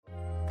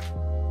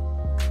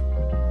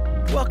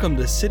Welcome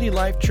to City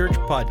Life Church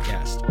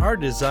Podcast. Our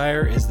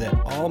desire is that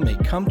all may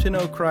come to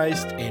know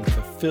Christ and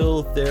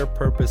fulfill their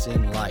purpose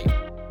in life.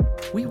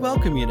 We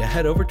welcome you to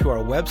head over to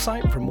our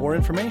website for more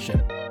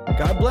information.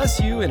 God bless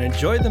you and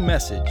enjoy the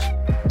message.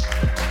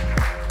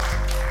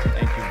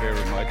 Thank you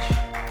very much.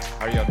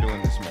 How are y'all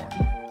doing this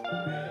morning?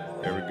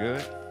 Very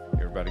good?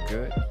 Everybody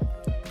good?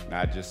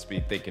 Now, I just be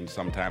thinking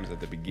sometimes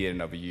at the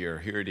beginning of a year,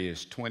 here it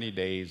is 20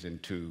 days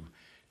into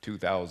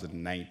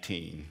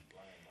 2019,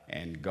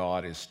 and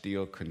God is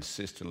still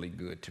consistently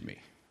good to me.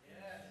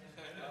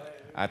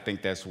 I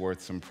think that's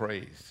worth some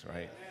praise,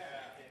 right?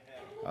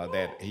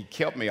 That he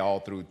kept me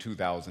all through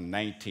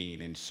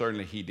 2019, and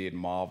certainly he did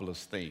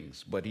marvelous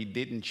things, but he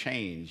didn't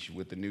change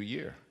with the new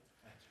year.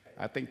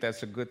 I think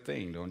that's a good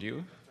thing, don't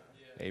you?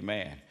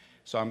 Amen.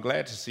 So I'm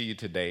glad to see you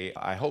today.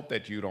 I hope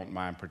that you don't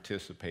mind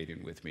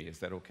participating with me. Is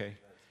that okay?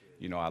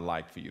 You know, I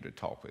like for you to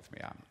talk with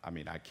me.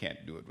 I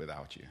can't do it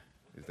without you.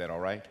 Is that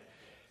all right?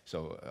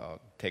 So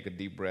take a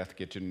deep breath,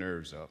 get your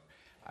nerves up.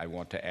 I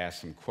want to ask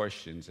some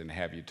questions and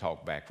have you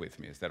talk back with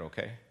me. Is that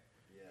okay?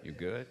 Yeah. You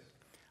good?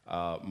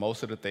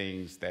 Most of the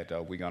things that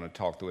we're going to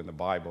talk through in the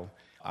Bible,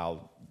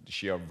 I'll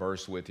share a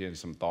verse with you and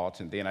some thoughts,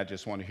 and then I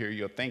just want to hear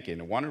your thinking.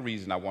 And one of the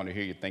reasons I want to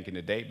hear your thinking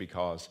today,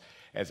 because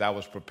as I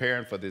was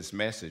preparing for this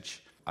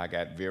message, I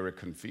got very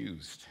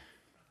confused.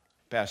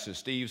 Pastor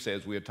Steve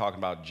says we were talking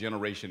about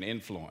generation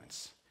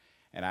influence,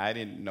 and I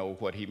didn't know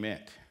what he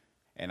meant,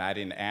 and I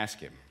didn't ask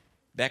him.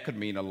 That could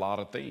mean a lot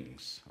of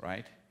things,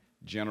 right?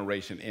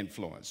 Generation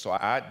influence. So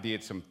I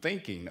did some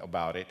thinking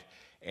about it,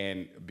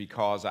 and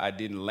because I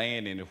didn't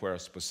land anywhere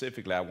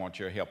specifically, I want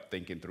your help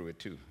thinking through it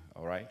too,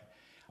 all right?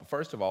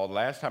 First of all,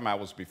 last time I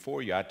was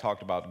before you, I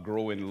talked about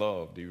growing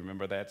love. Do you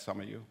remember that,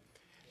 some of you?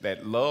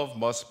 That love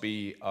must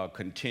be a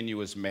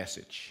continuous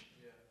message.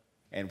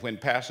 And when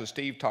Pastor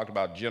Steve talked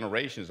about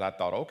generations, I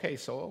thought,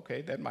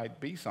 okay, that might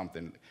be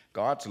something.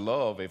 God's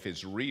love, if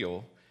it's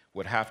real,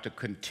 would have to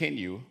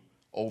continue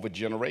over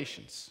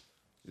generations.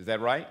 Is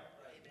that right?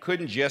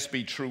 Couldn't just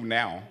be true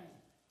now.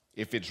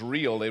 If it's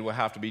real, it will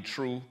have to be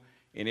true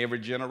in every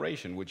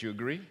generation. Would you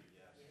agree?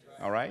 Yes.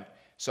 All right.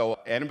 So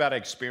anybody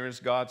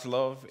experienced God's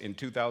love in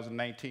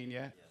 2019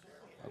 yet?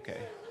 Okay.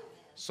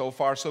 So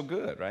far, so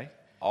good, right?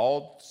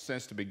 All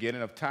since the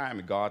beginning of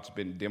time, God's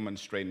been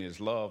demonstrating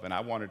his love, and I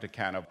wanted to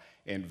kind of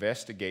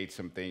investigate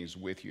some things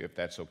with you, if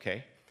that's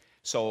okay.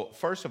 So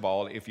first of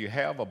all, if you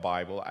have a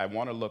Bible, I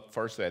want to look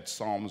first at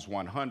Psalms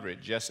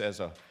 100, just as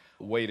a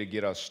way to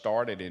get us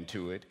started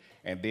into it,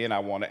 and then I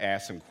want to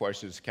ask some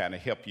questions to kind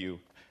of help you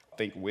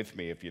think with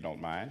me, if you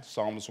don't mind.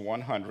 Psalms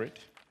 100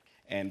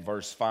 and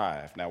verse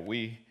 5. Now,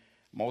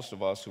 most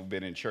of us who've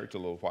been in church a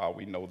little while,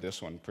 we know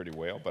this one pretty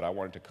well, but I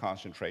wanted to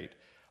concentrate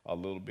a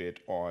little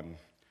bit on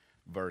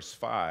verse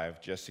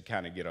 5 just to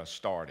kind of get us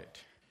started.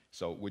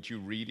 So would you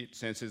read it?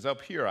 Since it's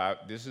up here,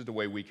 this is the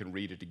way we can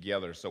read it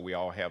together so we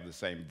all have the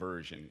same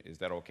version. Is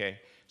that okay?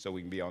 So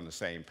we can be on the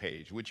same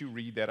page. Would you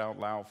read that out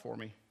loud for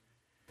me?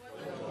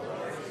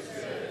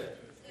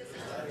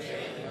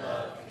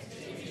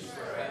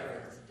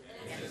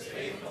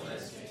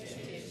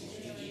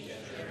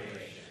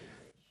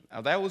 Now,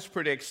 that was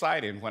pretty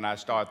exciting when I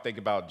started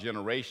thinking about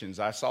generations.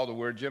 I saw the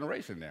word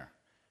generation there,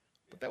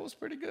 but that was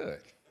pretty good.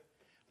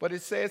 But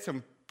it said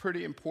some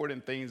pretty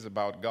important things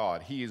about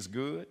God. He is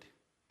good,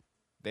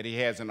 that he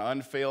has an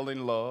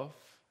unfailing love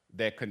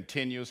that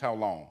continues how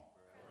long?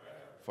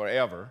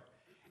 Forever.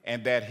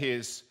 And that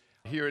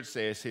here it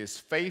says, his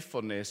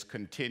faithfulness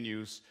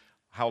continues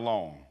how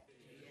long?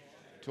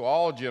 To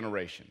all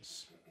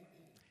generations.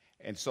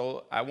 And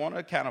so I want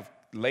to kind of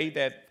lay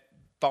that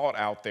thought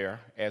out there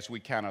as we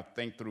kind of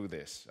think through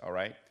this, all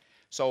right?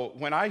 So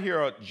when I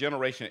hear a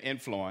generation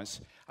influence,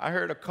 I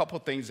heard a couple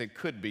things it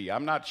could be.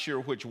 I'm not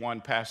sure which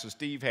one Pastor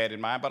Steve had in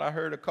mind, but I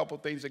heard a couple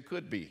things it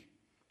could be.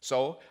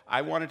 So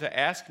I wanted to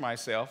ask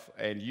myself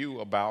and you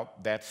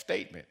about that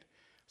statement.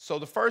 So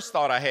the first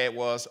thought I had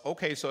was,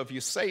 okay, so if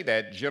you say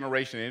that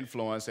generation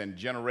influence and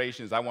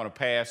generations, I want to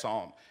pass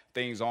on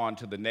things on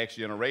to the next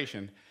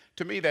generation,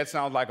 to me that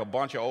sounds like a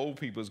bunch of old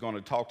people is going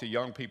to talk to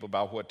young people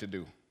about what to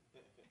do.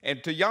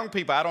 And to young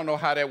people, I don't know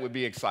how that would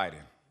be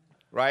exciting,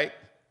 right?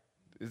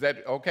 Is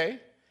that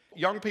okay?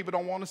 Young people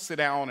don't want to sit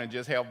down and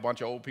just have a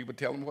bunch of old people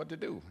tell them what to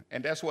do.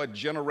 And that's what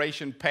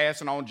generation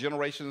passing on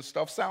generation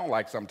stuff sound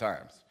like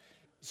sometimes.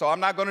 So I'm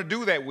not going to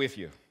do that with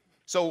you.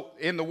 So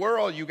in the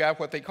world, you got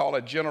what they call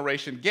a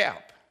generation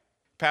gap.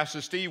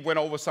 Pastor Steve went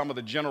over some of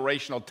the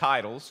generational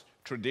titles,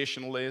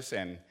 traditionalists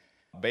and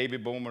baby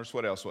boomers.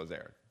 What else was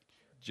there?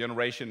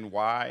 Generation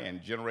Y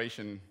and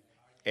Generation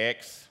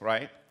X,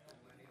 right?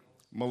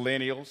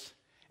 Millennials.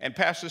 And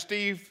Pastor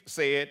Steve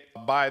said,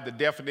 by the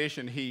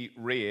definition he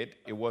read,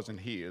 it wasn't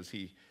his,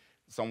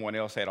 someone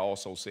else had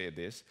also said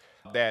this,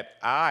 that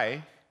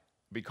I,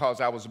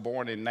 because I was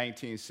born in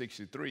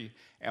 1963,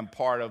 am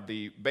part of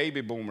the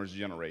baby boomers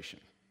generation.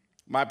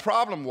 My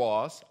problem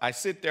was, I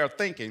sit there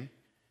thinking,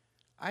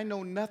 I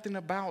know nothing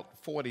about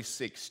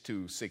 46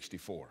 to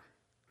 64.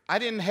 I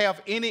didn't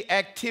have any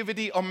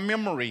activity or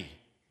memory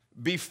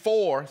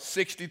before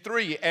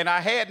 63, and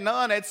I had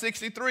none at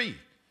 63.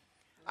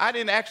 I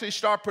didn't actually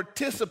start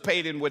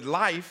participating with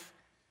life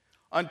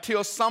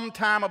until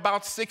sometime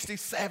about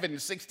 67,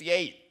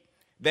 68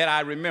 that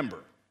I remember.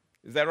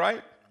 Is that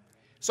right?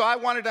 So I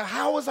wanted to,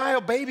 how was I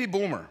a baby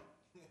boomer?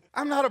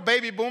 I'm not a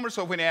baby boomer,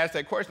 so when he asked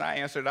that question, I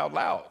answered it out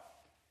loud.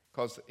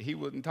 Because he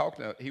was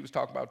talking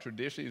about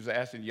tradition. He was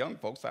asking young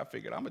folks. I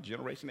figured I'm a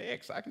Generation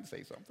X. I can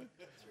say something.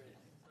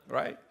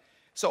 Right?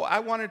 So I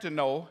wanted to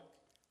know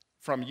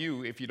from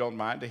you, if you don't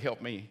mind, to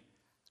help me,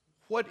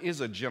 what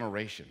is a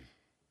generation?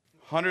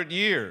 100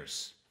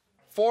 years,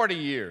 40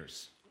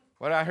 years.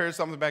 What, I heard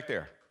something back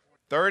there.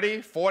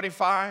 30,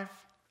 45.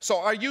 So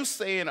are you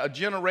saying a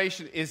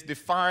generation is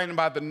defined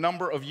by the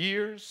number of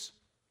years?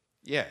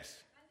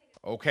 Yes.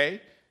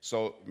 Okay.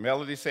 So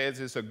Melody says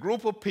it's a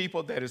group of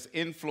people that is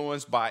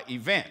influenced by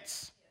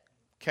events.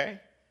 Okay.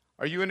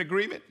 Are you in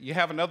agreement? You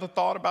have another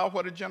thought about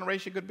what a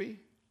generation could be?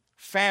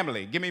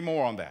 Family. Give me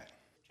more on that.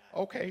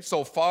 Okay.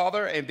 So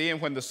father, and then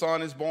when the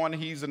son is born,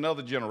 he's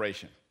another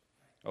generation.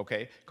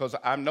 Okay. Because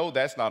I know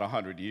that's not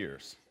 100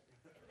 years.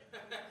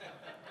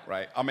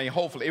 Right? I mean,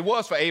 hopefully. It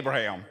was for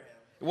Abraham.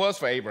 It was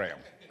for Abraham.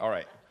 All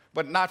right.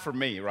 But not for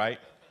me, right?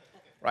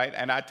 Right?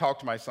 And I talk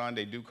to my son.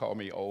 They do call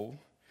me old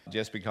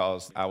just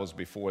because I was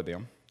before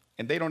them.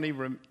 And they don't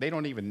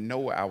even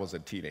know I was a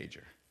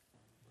teenager.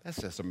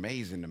 That's just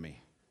amazing to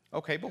me.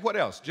 Okay, but what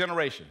else?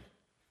 Generation.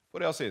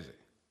 What else is it?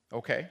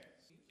 Okay.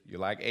 You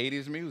like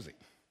 80s music.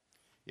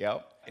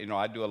 Yep. You know,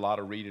 I do a lot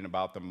of reading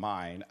about the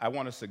mind. I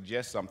want to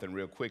suggest something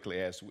real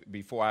quickly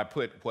before I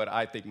put what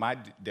I think my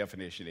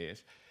definition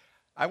is.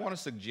 I want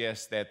to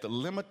suggest that the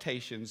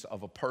limitations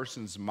of a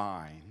person's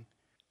mind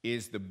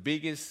is the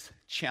biggest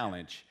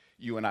challenge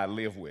you and I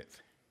live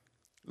with.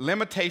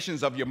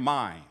 Limitations of your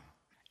mind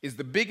is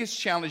the biggest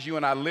challenge you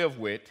and I live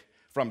with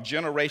from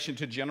generation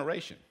to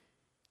generation.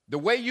 The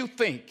way you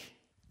think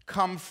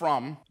come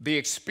from the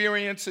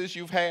experiences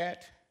you've had,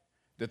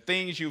 the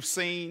things you've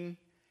seen,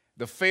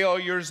 the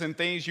failures and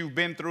things you've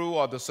been through,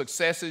 or the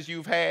successes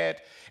you've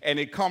had, and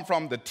it come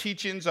from the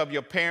teachings of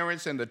your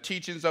parents and the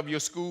teachings of your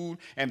school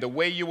and the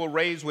way you were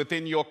raised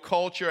within your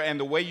culture and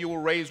the way you were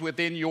raised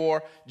within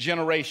your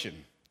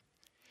generation.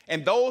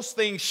 And those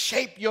things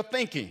shape your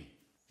thinking.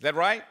 Is that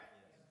right?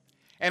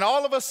 And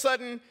all of a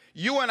sudden,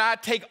 you and I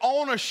take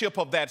ownership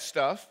of that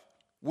stuff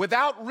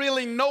without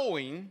really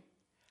knowing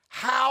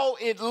how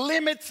it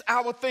limits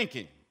our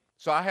thinking.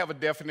 So I have a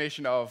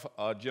definition of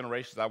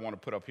generations I want to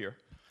put up here,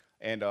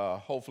 and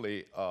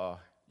hopefully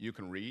you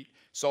can read.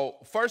 So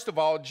first of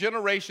all,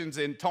 generations,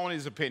 in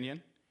Tony's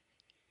opinion,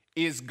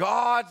 is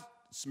God's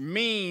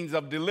means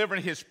of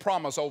delivering his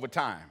promise over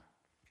time.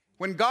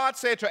 When God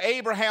said to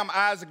Abraham,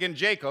 Isaac, and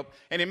Jacob,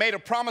 and he made a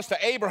promise to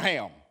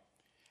Abraham,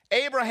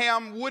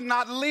 Abraham would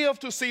not live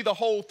to see the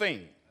whole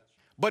thing,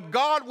 but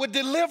God would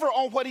deliver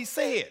on what he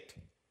said.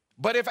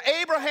 But if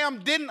Abraham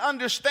didn't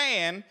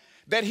understand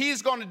that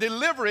he's going to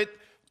deliver it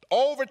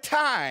over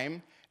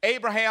time,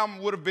 Abraham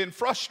would have been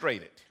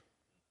frustrated.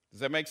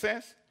 Does that make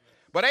sense?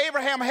 But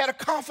Abraham had a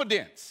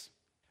confidence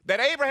that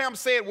Abraham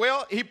said,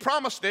 well, he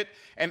promised it,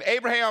 and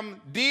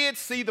Abraham did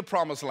see the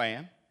promised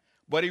land,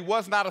 but he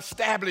was not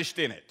established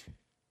in it.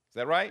 Is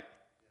that right?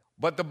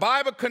 But the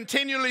Bible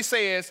continually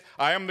says,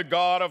 I am the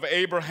God of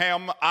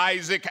Abraham,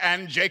 Isaac,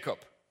 and Jacob.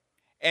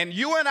 And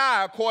you and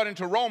I, according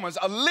to Romans,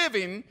 are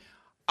living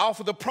off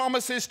of the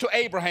promises to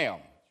Abraham.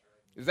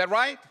 Is that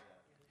right?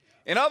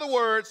 In other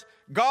words,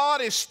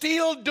 God is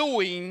still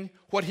doing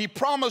what he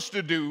promised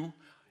to do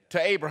to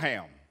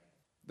Abraham.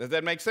 Does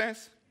that make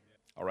sense?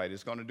 All right,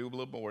 it's going to do a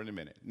little more in a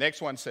minute.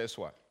 Next one says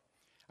what?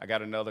 I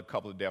got another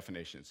couple of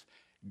definitions.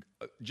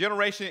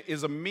 Generation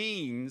is a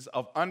means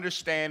of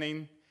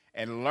understanding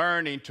and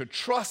learning to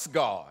trust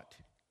God.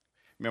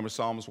 Remember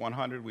Psalms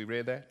 100, we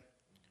read that?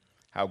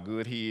 How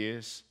good he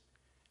is,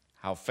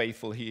 how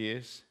faithful he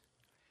is.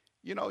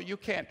 You know, you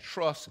can't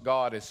trust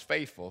God as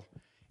faithful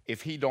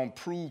if he don't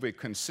prove it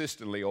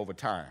consistently over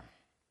time.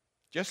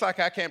 Just like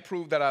I can't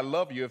prove that I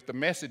love you if the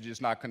message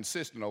is not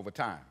consistent over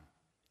time.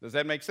 Does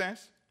that make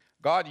sense?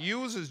 God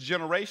uses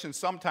generations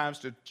sometimes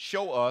to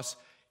show us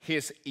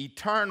his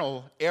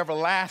eternal,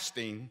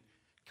 everlasting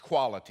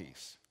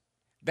qualities.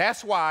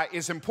 That's why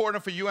it's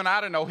important for you and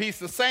I to know he's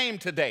the same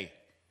today.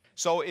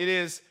 So it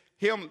is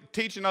him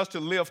teaching us to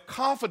live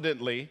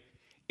confidently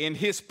in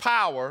his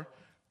power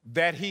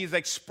that he's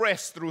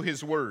expressed through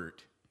his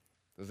word.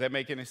 Does that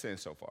make any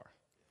sense so far?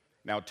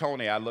 Now,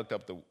 Tony,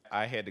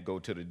 I had to go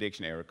to the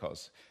dictionary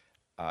because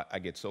I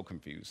get so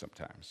confused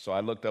sometimes. So I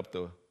looked up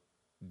the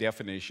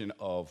definition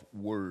of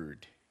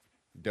word,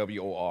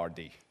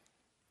 W-O-R-D.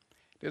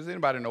 Does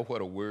anybody know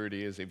what a word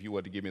is? If you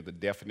were to give me the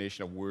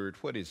definition of word,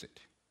 what is it?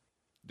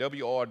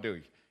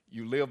 W-O-R-D.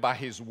 You live by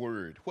his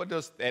word. What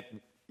does that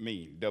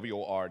mean,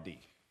 W-O-R-D?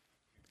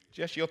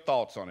 Just your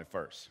thoughts on it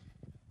first.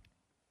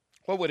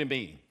 What would it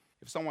mean?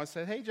 If someone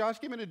said, hey, Josh,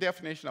 give me the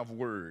definition of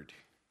word.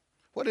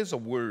 What is a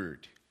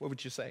word? What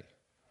would you say?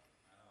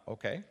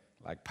 Okay,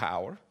 like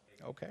power.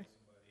 Okay,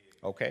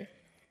 okay.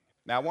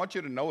 Now, I want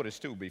you to notice,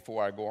 too,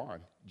 before I go on,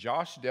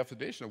 Josh's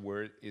definition of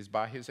word is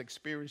by his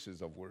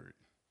experiences of word.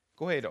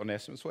 Go ahead,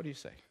 Onesimus, what do you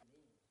say?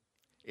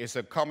 It's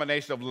a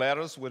combination of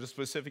letters with a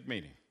specific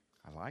meaning.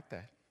 I like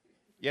that.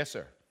 Yes,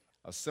 sir.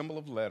 A symbol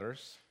of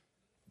letters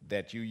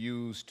that you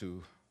use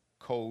to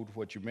code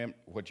what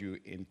you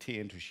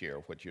intend to share,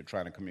 what you're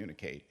trying to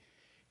communicate,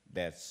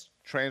 that's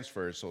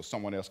transferred so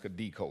someone else could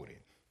decode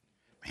it.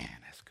 Man,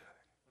 that's good.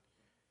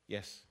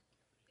 Yes?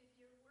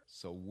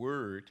 So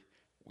word,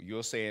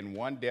 you're saying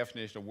one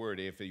definition of word.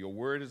 If your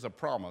word is a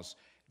promise,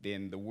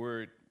 then the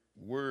word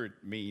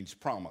means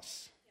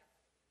promise.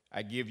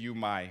 I give you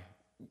my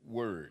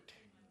word,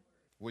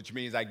 which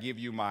means I give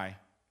you my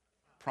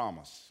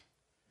promise.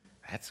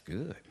 That's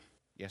good.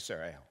 Yes,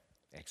 sir,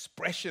 Al.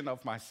 Expression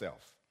of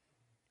myself.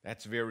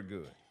 That's very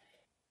good.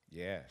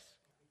 Yes.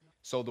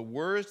 So the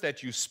words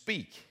that you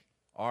speak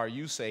are,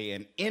 you say,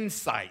 an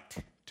insight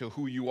to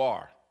who you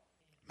are.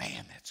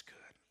 Man, that's good.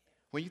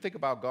 When you think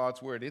about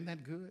God's word, isn't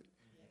that good?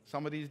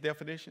 Some of these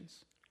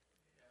definitions.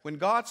 When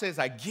God says,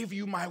 I give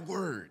you my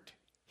word,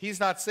 he's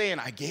not saying,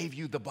 I gave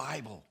you the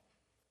Bible.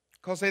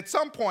 Because at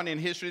some point in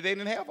history, they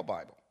didn't have a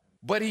Bible.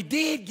 But he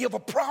did give a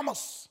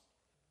promise,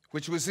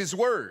 which was his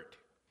word.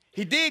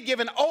 He did give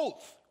an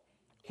oath,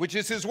 which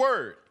is his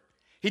word.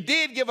 He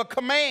did give a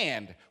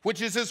command,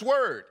 which is his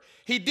word.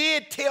 He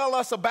did tell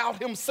us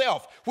about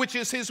himself, which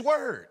is his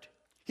word.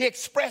 He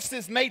expressed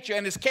his nature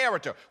and his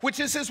character, which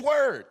is his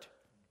word.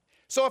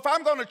 So if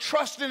I'm going to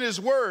trust in his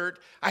word,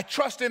 I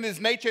trust in his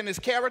nature and his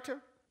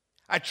character.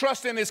 I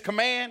trust in his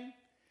command.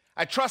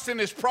 I trust in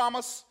his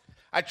promise.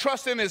 I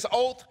trust in his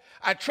oath.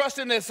 I trust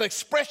in his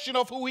expression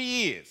of who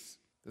he is.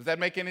 Does that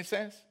make any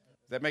sense?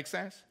 Does that make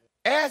sense?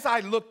 As I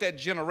looked at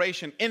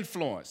generation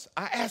influence,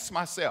 I asked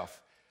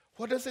myself,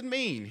 what does it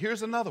mean?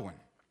 Here's another one.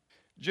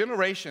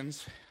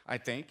 Generations, I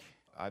think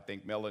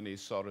Melanie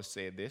sort of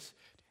said this.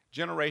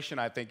 Generation,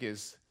 I think,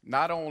 is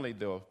not only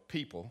the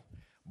people,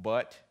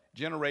 but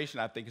generation,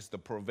 I think, is the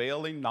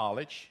prevailing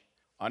knowledge,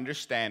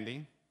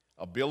 understanding,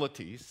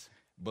 abilities,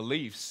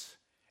 beliefs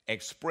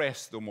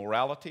expressed through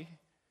morality,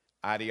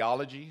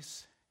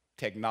 ideologies,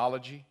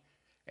 technology,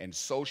 and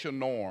social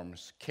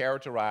norms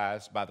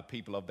characterized by the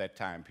people of that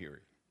time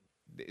period.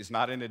 It's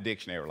not in the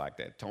dictionary like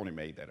that. Tony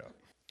made that up.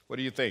 What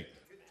do you think?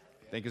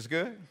 Think it's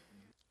good?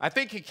 I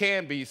think it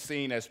can be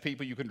seen as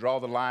people. You can draw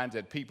the lines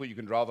at people. You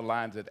can draw the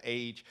lines at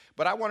age.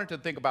 But I wanted to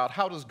think about,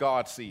 how does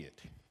God see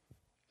it?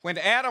 When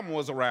Adam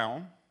was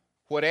around,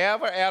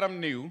 whatever Adam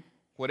knew,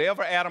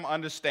 whatever Adam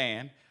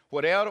understand,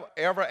 whatever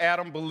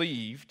Adam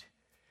believed,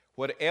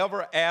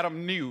 whatever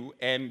Adam knew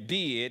and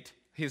did,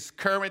 his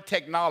current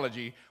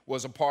technology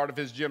was a part of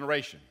his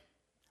generation.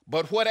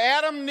 But what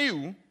Adam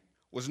knew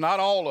was not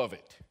all of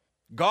it.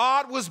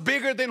 God was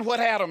bigger than what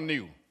Adam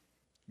knew.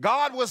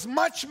 God was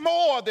much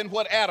more than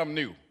what Adam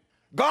knew.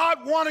 God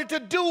wanted to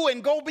do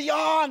and go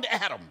beyond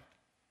Adam.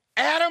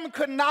 Adam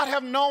could not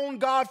have known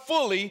God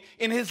fully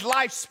in his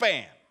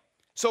lifespan.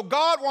 So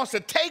God wants to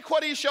take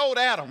what he showed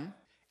Adam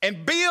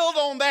and build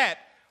on that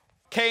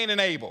Cain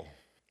and Abel,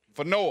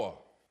 for Noah,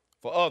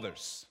 for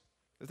others.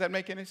 Does that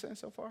make any sense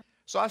so far?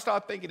 So I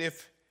started thinking,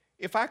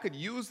 if I could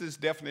use this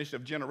definition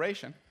of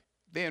generation,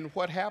 then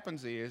what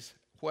happens is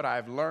what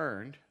I've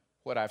learned,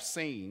 what I've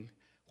seen,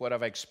 what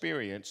I've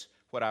experienced,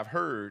 what I've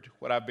heard,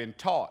 what I've been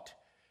taught,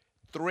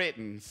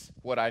 threatens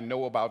what I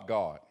know about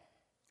God.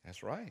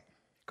 That's right.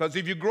 Because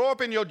if you grow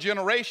up in your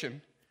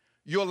generation,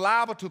 you're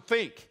liable to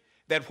think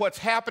that what's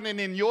happening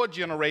in your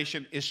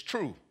generation is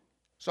true.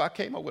 So I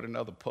came up with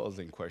another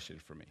puzzling question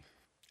for me.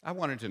 I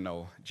wanted to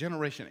know,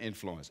 generation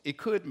influence. It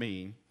could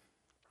mean,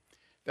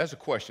 that's a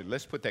question.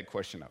 Let's put that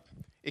question up.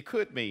 It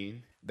could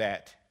mean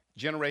that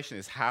generation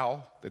is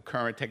how the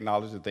current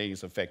technology and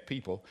things affect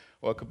people,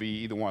 or it could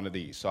be either one of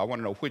these. So I want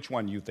to know which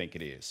one you think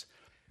it is.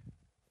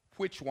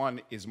 Which one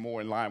is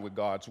more in line with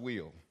God's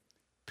will?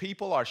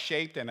 People are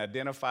shaped and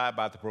identified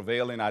by the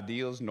prevailing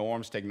ideals,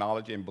 norms,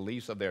 technology, and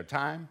beliefs of their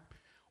time,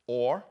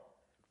 or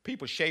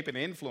people shape and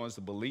influence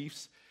the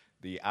beliefs,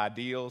 the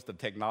ideals, the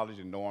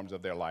technology, and norms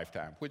of their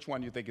lifetime. Which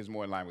one do you think is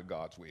more in line with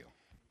God's will?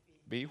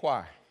 B,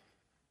 why?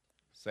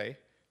 Say,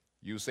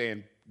 you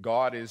saying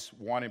God is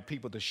wanting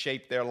people to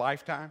shape their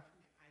lifetime?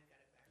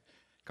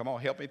 Come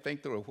on, help me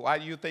think through it. Why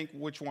do you think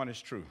which one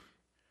is true?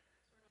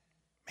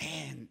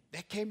 Man,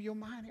 that came to your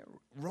mind.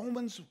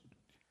 Romans,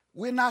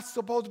 we're not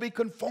supposed to be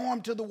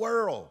conformed to the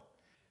world.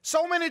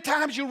 So many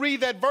times you read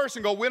that verse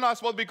and go, we're not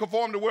supposed to be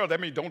conformed to the world. That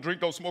means don't drink,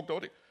 don't smoke,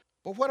 don't eat.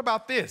 But what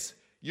about this?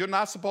 You're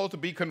not supposed to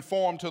be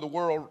conformed to the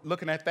world,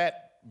 looking at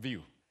that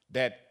view,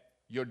 that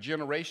your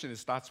generation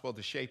is not supposed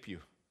to shape you.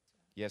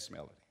 Yes,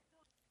 Melody.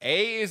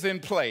 A is in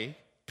play.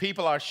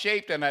 People are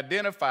shaped and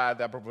identified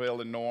by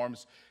prevailing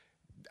norms,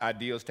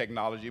 ideals,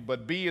 technology.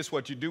 But B is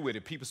what you do with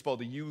it. People are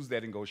supposed to use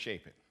that and go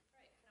shape it.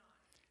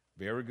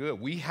 Very good.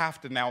 We have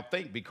to now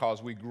think,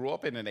 because we grew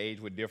up in an age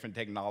with different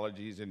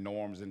technologies and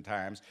norms and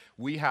times,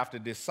 we have to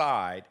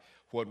decide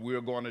what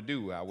we're going to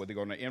do, whether they're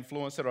going to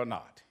influence it or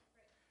not.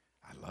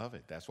 I love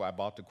it. That's why I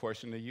brought the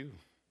question to you.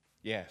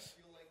 Yes.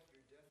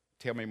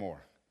 Tell me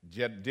more.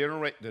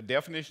 The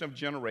definition of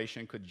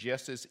generation could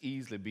just as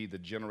easily be the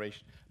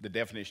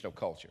definition of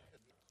culture.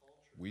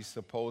 We're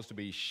supposed to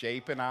be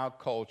shaping our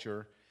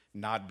culture,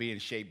 not being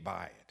shaped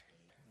by it.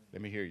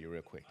 Let me hear you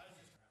real quick.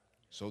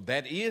 So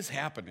that is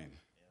happening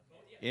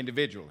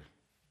individually,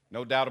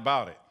 no doubt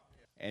about it.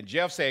 And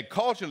Jeff said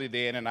culturally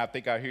then, and I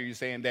think I hear you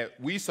saying that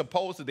we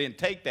supposed to then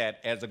take that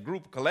as a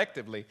group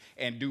collectively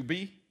and do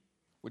B.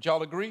 Would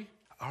y'all agree?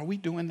 Are we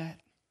doing that?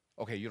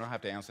 Okay, you don't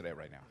have to answer that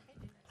right now.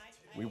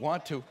 We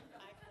want to.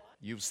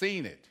 You've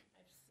seen it.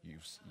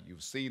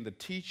 You've seen the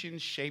teaching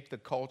shape the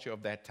culture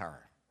of that time.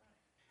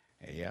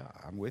 And yeah,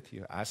 I'm with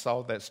you. I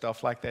saw that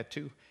stuff like that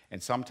too.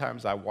 And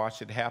sometimes I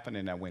watched it happen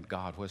and I went,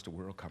 God, what's the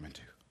world coming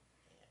to?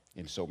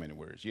 In so many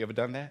words. You ever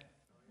done that?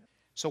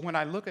 So when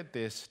I look at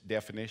this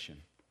definition,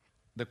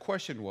 the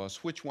question was,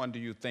 which one do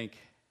you think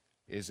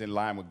is in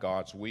line with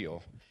God's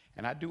will?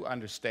 And I do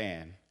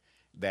understand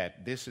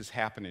that this is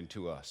happening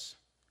to us.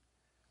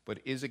 But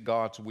is it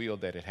God's will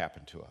that it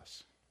happened to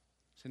us?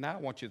 So now I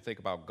want you to think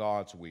about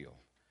God's will.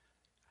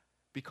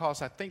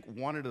 Because I think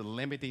one of the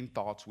limiting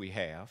thoughts we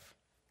have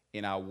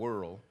in our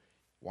world,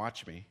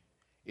 watch me,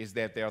 is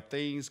that there are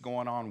things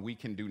going on we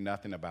can do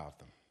nothing about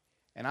them.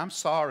 And I'm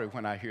sorry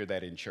when I hear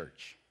that in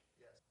church,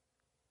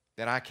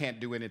 that I can't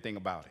do anything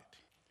about it,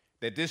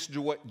 that this is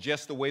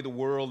just the way the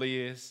world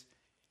is,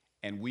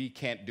 and we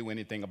can't do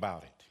anything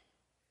about it.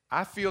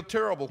 I feel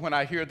terrible when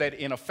I hear that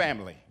in a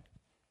family.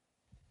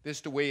 This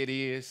is the way it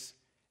is,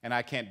 and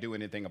I can't do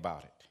anything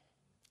about it.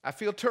 I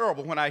feel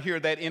terrible when I hear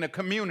that in a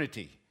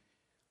community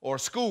or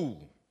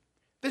school.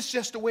 This is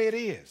just the way it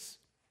is.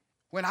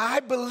 When I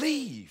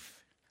believe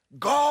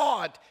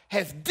God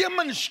has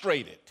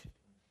demonstrated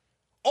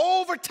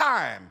over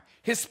time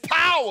his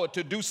power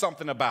to do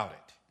something about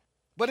it.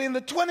 But in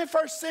the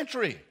 21st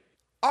century,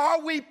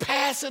 are we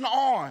passing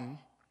on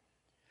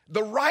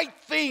the right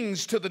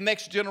things to the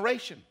next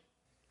generation?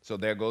 So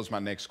there goes my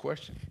next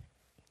question.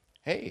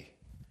 Hey,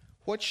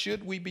 what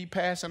should we be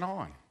passing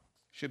on?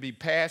 Should be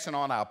passing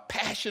on our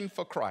passion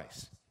for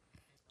Christ,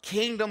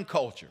 kingdom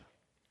culture,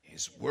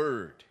 his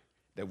word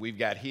that we've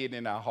got hidden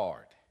in our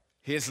heart,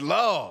 his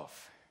love.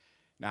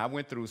 Now, I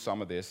went through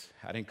some of this.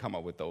 I didn't come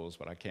up with those,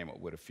 but I came up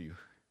with a few,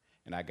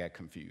 and I got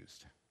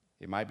confused.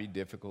 It might be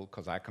difficult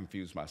because I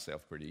confuse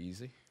myself pretty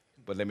easy,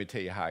 but let me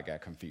tell you how I got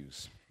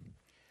confused.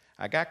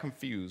 I got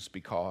confused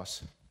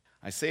because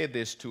I said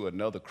this to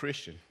another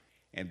Christian,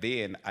 and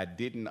then I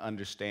didn't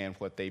understand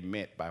what they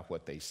meant by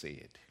what they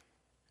said.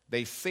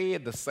 They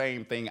said the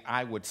same thing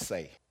I would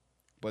say,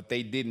 but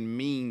they didn't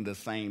mean the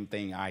same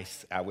thing I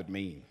would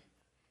mean.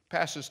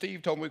 Pastor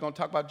Steve told me we're going to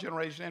talk about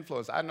generational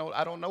influence. I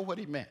don't know what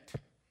he meant,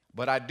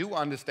 but I do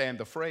understand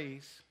the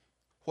phrase.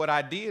 What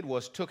I did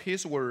was took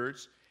his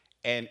words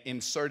and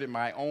inserted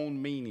my own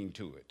meaning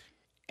to it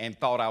and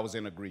thought I was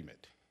in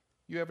agreement.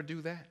 You ever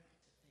do that?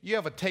 You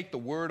ever take the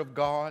word of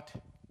God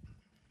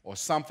or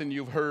something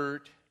you've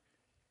heard,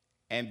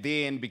 and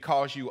then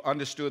because you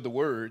understood the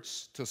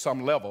words to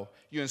some level,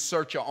 you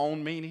insert your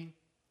own meaning?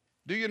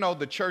 Do you know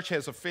the church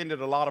has offended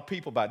a lot of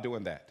people by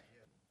doing that?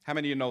 How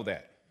many of you know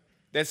that?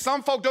 That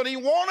some folk don't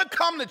even want to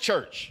come to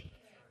church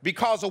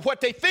because of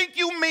what they think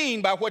you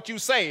mean by what you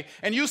say,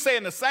 and you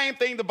saying the same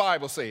thing the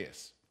Bible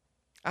says.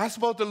 I'm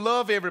supposed to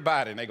love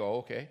everybody. And they go,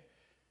 okay,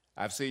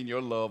 I've seen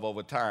your love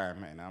over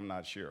time, and I'm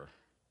not sure.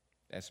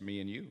 That's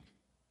me and you.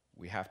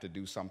 We have to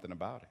do something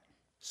about it.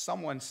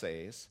 Someone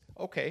says,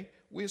 okay,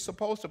 we're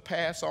supposed to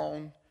pass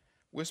on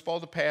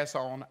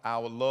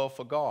our love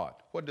for God.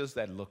 What does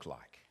that look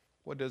like?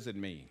 What does it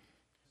mean?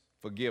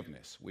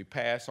 Forgiveness. We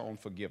pass on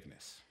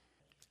forgiveness.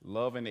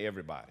 Loving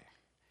everybody.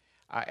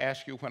 I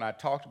asked you when I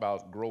talked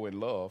about growing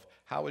love,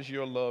 how is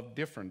your love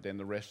different than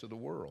the rest of the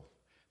world?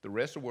 The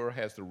rest of the world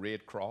has the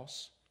Red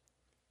Cross,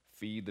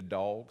 feed the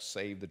dogs,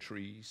 save the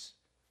trees,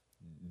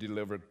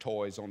 deliver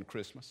toys on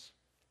Christmas.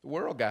 The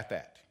world got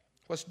that.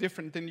 What's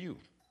different than you?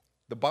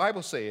 The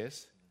Bible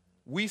says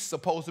we're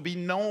supposed to be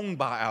known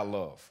by our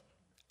love.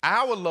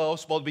 Our love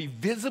is supposed to be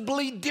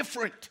visibly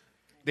different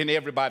than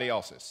everybody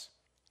else's.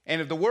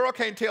 And if the world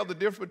can't tell the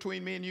difference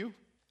between me and you,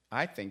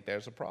 I think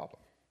there's a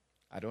problem.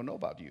 I don't know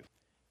about you.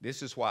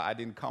 This is why I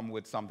didn't come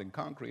with something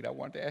concrete. I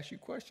wanted to ask you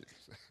questions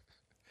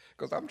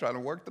because I'm trying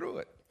to work through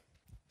it.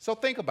 So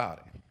think about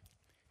it.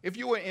 If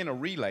you were in a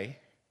relay,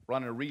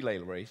 running a relay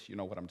race, you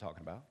know what I'm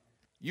talking about.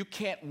 You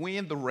can't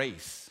win the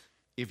race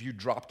if you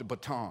drop the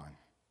baton.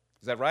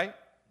 Is that right?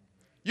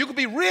 You could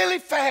be really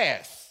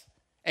fast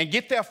and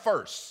get there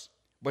first,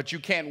 but you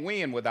can't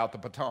win without the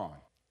baton.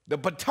 The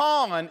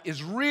baton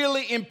is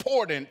really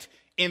important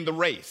in the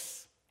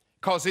race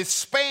because it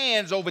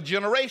spans over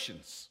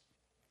generations.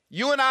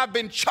 You and I have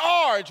been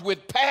charged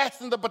with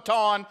passing the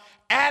baton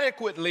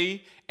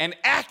adequately and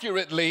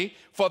accurately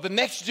for the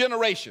next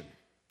generation.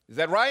 Is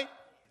that right?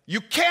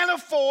 You can't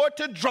afford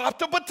to drop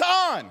the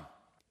baton.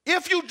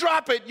 If you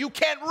drop it, you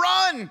can't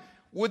run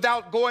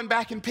without going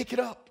back and pick it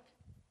up.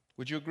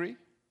 Would you agree?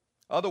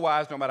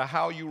 Otherwise, no matter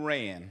how you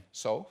ran,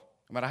 no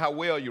matter how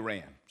well you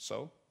ran,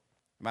 no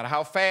matter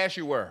how fast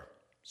you were,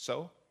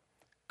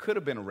 could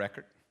have been a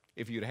record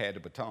if you'd had the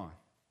baton.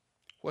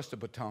 What's the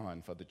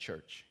baton for the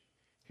church?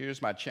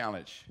 Here's my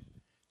challenge,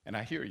 and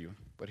I hear you,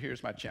 but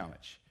here's my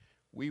challenge.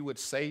 We would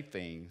say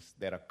things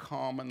that are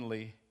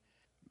commonly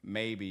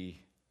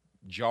maybe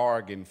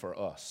jargon for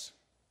us.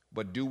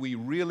 but do we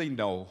really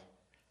know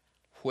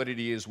what it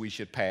is we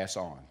should pass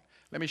on?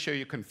 Let me show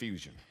you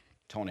confusion.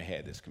 Tony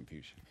had this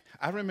confusion.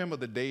 I remember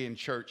the day in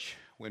church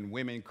when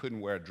women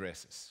couldn't wear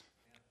dresses.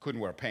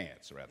 Couldn't wear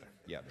pants, rather.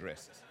 Yeah,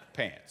 dresses.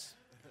 Pants.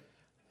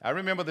 I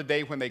remember the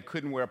day when they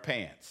couldn't wear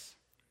pants.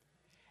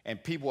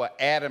 And people were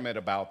adamant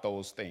about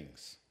those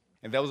things.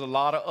 And there was a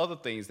lot of other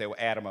things they were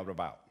adamant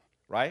about,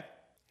 right?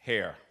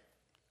 Hair.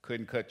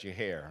 Couldn't cut your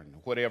hair and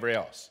whatever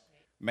else.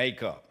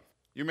 Makeup.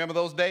 You remember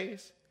those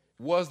days?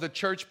 Was the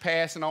church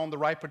passing on the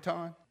right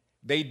baton?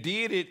 They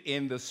did it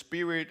in the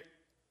spirit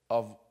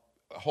of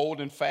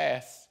holding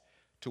fast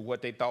to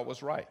what they thought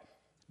was right.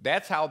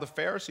 That's how the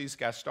Pharisees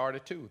got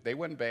started too. They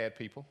weren't bad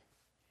people.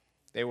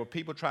 They were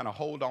people trying to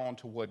hold on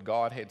to what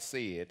God had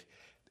said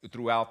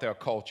throughout their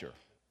culture,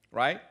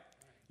 right?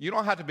 You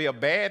don't have to be a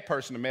bad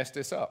person to mess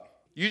this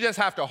up. You just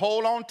have to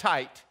hold on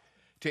tight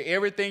to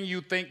everything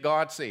you think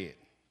God said.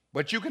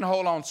 But you can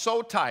hold on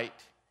so tight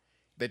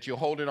that you're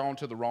holding on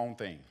to the wrong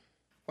thing.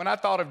 When I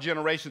thought of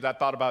generations, I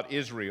thought about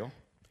Israel.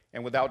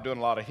 And without doing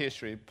a lot of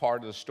history,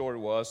 part of the story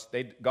was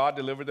God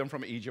delivered them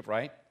from Egypt,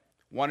 right?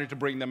 Wanted to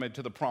bring them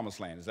into the promised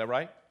land. Is that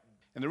right?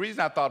 And the reason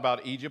I thought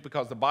about Egypt,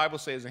 because the Bible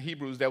says in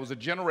Hebrews there was a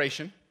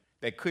generation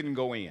that couldn't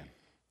go in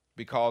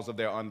because of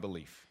their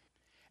unbelief.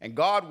 And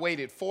God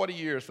waited 40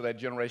 years for that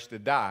generation to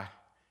die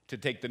to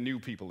take the new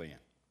people in.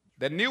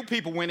 The new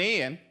people went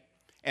in,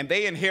 and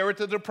they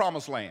inherited the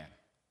promised land.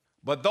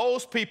 But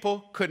those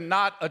people could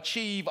not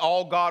achieve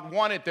all God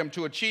wanted them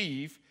to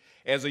achieve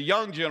as a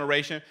young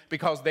generation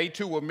because they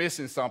too were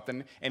missing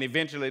something, and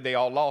eventually they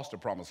all lost the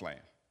promised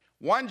land.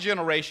 One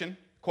generation,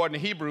 according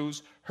to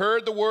Hebrews,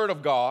 heard the word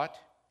of God,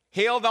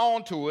 held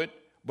on to it,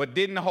 but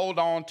didn't hold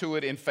on to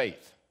it in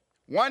faith.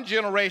 One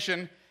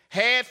generation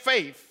had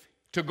faith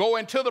to go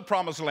into the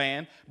promised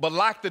land, but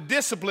lacked the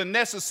discipline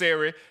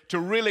necessary to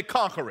really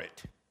conquer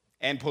it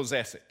and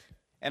possess it.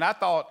 And I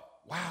thought,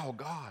 wow,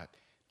 God,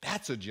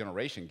 that's a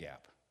generation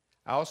gap.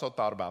 I also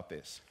thought about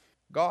this.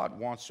 God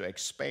wants to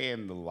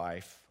expand the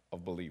life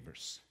of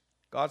believers.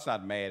 God's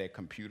not mad at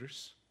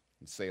computers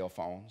and cell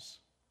phones.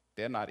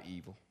 They're not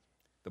evil.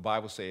 The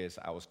Bible says,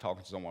 I was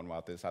talking to someone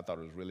about this, I thought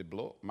it was really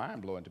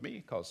mind-blowing to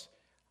me because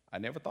I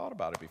never thought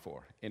about it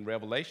before. In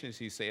Revelations,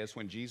 he says,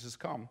 when Jesus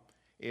comes,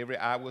 every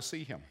eye will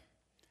see him.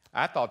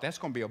 I thought that's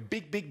going to be a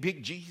big, big,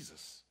 big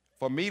Jesus.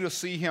 For me to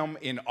see him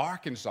in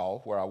Arkansas,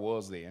 where I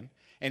was then,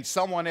 and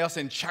someone else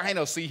in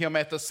China see him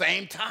at the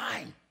same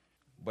time.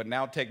 But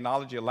now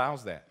technology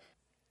allows that.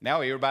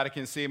 Now everybody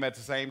can see him at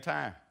the same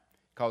time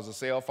because of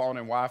cell phone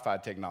and Wi-Fi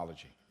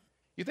technology.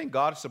 You think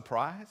God is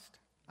surprised?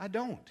 I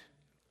don't.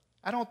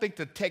 I don't think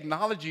the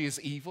technology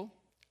is evil.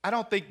 I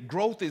don't think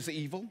growth is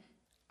evil.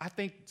 I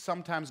think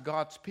sometimes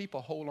God's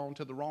people hold on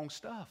to the wrong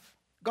stuff.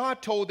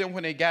 God told them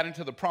when they got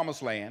into the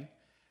promised land,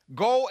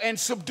 go and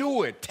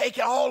subdue it. Take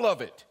all of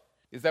it.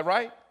 Is that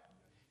right?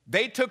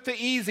 They took the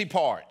easy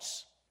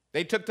parts.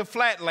 They took the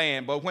flat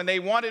land, but when they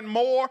wanted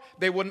more,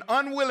 they were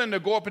unwilling to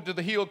go up into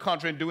the hill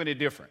country and do any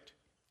different.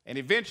 And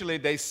eventually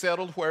they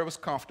settled where it was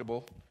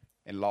comfortable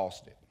and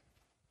lost it.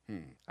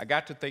 I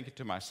got to thinking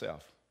to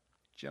myself,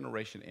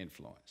 generation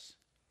influence.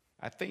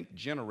 I think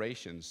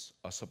generations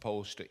are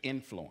supposed to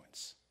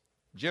influence.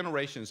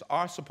 Generations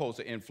are supposed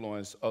to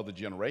influence other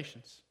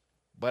generations,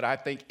 but I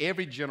think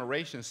every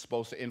generation is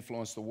supposed to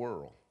influence the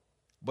world.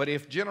 But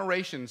if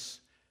generations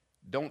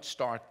don't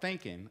start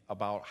thinking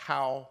about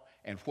how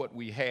and what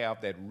we have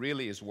that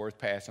really is worth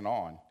passing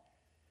on,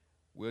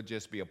 we'll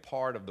just be a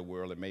part of the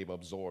world and maybe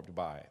absorbed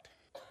by it.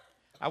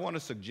 I want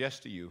to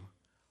suggest to you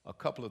a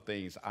couple of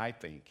things I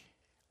think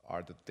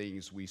are the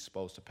things we're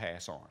supposed to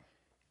pass on.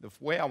 The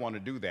way I want to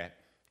do that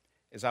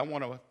is I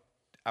want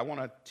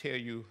to tell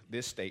you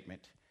this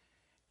statement,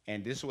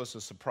 and this was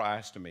a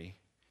surprise to me,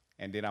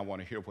 and then I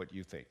want to hear what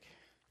you think.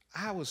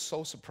 I was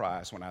so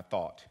surprised when I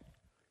thought,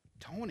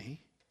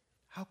 Tony,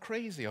 how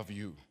crazy of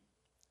you.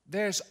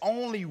 There's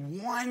only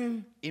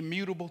one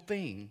immutable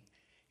thing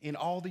in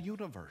all the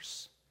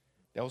universe.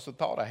 That was the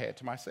thought I had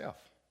to myself.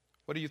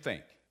 What do you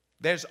think?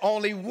 There's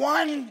only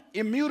one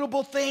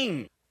immutable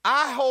thing.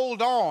 I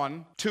hold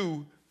on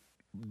to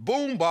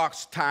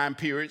boombox time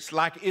periods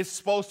like it's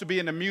supposed to be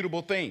an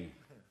immutable thing.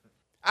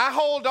 I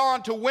hold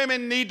on to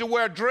women need to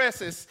wear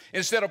dresses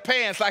instead of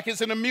pants like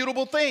it's an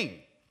immutable thing.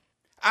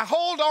 I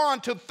hold on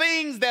to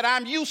things that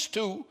I'm used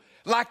to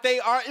like they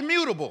are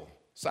immutable.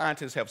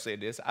 Scientists have said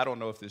this. I don't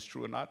know if this is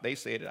true or not. They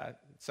said it. It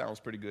sounds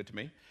pretty good to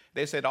me.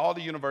 They said all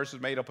the universe is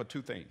made up of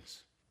two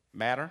things,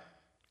 matter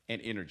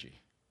and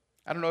energy.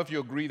 I don't know if you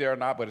agree there or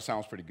not, but it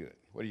sounds pretty good.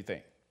 What do you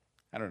think?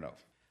 I don't know.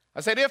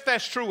 I said, if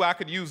that's true, I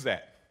could use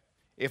that.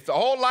 If the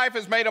whole life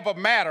is made up of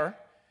matter,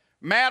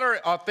 matter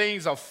are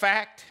things of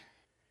fact,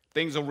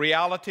 things of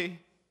reality,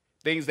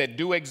 things that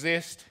do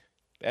exist.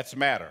 That's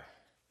matter.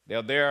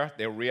 They're there.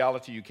 They're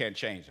reality. You can't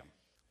change them.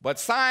 But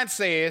science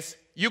says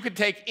you can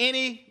take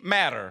any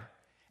matter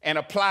and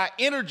apply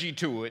energy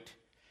to it,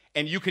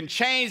 and you can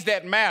change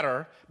that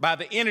matter by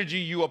the energy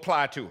you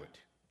apply to it.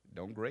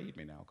 Don't grade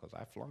me now because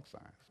I flunked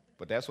science.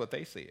 But that's what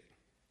they said.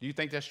 Do you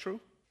think that's true?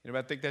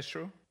 Anybody think that's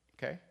true?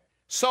 Okay.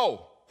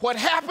 So what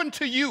happened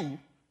to you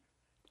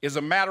is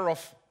a matter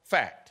of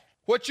fact.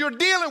 What you're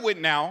dealing with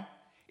now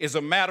is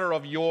a matter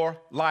of your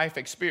life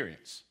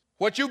experience.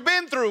 What you've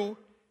been through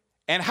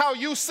and how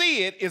you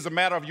see it is a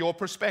matter of your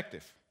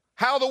perspective.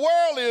 How the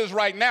world is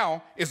right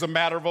now is a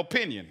matter of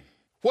opinion.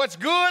 What's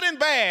good and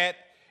bad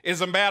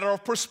is a matter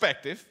of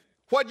perspective.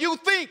 What you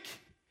think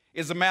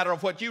is a matter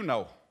of what you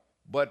know.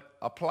 But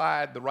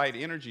apply the right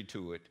energy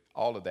to it,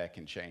 all of that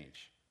can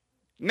change.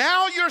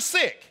 Now you're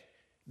sick.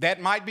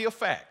 That might be a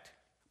fact.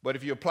 But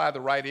if you apply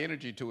the right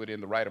energy to it in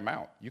the right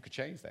amount, you could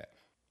change that.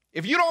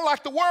 If you don't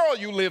like the world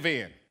you live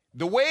in,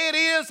 the way it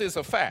is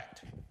a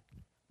fact.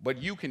 But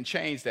you can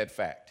change that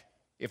fact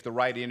if the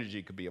right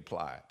energy could be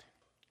applied.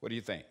 What do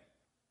you think?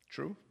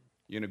 True?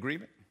 You in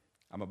agreement?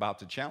 I'm about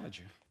to challenge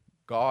you.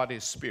 God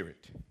is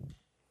spirit.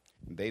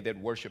 They that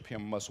worship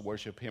him must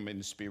worship him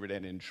in spirit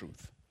and in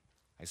truth.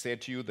 I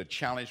said to you, the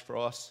challenge for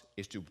us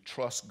is to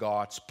trust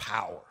God's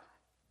power,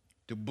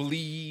 to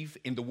believe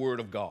in the word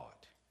of God,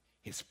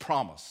 his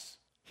promise,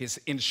 his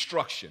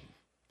instruction,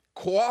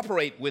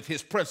 cooperate with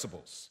his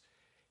principles,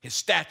 his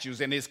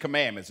statutes and his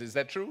commandments. Is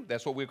that true?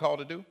 That's what we're called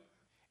to do?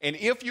 And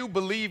if you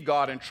believe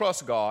God and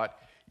trust God,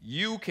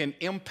 you can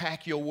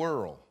impact your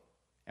world.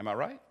 Am I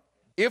right?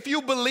 If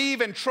you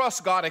believe and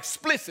trust God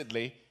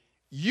explicitly,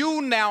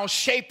 you now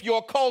shape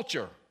your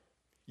culture.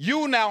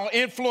 You now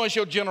influence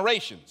your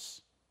generations.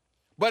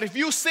 But if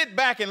you sit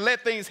back and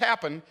let things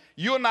happen,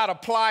 you're not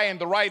applying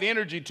the right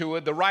energy to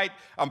it, the right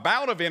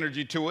amount of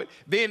energy to it,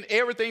 then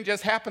everything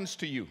just happens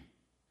to you.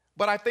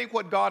 But I think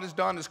what God has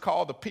done is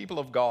called the people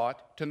of God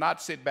to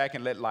not sit back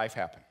and let life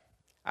happen.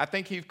 I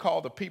think he's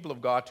called the people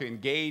of God to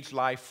engage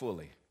life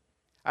fully.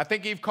 I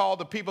think he's called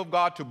the people of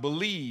God to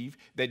believe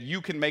that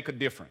you can make a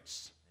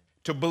difference,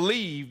 to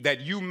believe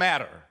that you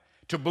matter,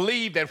 to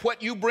believe that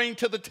what you bring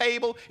to the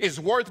table is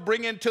worth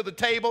bringing to the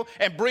table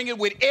and bring it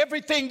with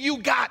everything you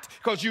got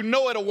because you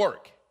know it'll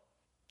work.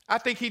 I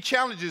think he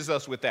challenges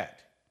us with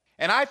that.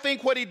 And I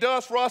think what he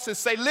does for us is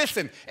say,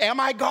 listen, am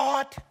I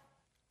God?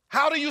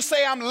 How do you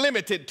say I'm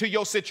limited to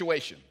your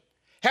situation?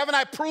 Haven't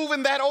I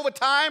proven that over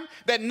time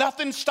that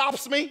nothing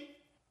stops me?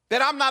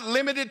 That I'm not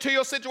limited to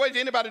your situation?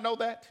 Anybody know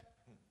that?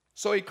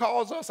 So he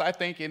calls us, I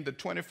think, in the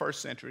 21st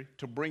century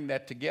to bring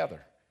that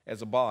together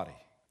as a body.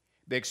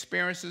 The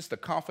experiences, the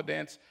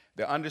confidence,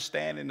 the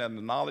understanding and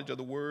the knowledge of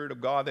the word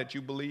of God that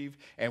you believe,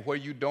 and where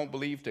you don't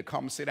believe, to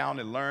come sit down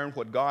and learn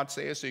what God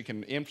says so you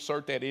can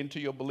insert that into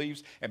your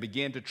beliefs and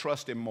begin to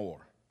trust him more.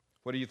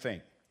 What do you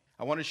think?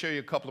 I want to show you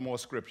a couple of more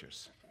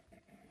scriptures.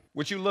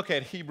 Would you look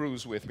at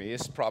Hebrews with me?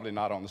 It's probably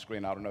not on the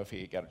screen. I don't know if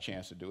he got a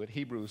chance to do it.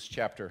 Hebrews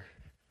chapter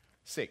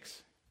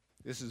 6.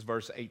 This is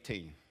verse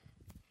 18.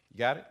 You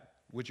got it?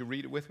 Would you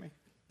read it with me?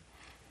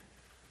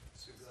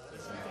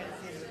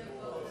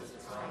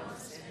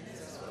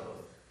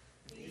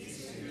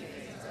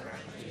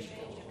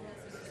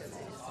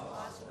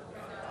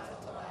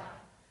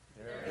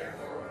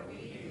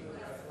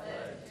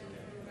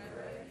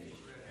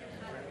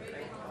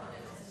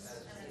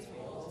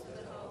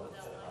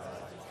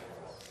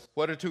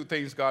 What are two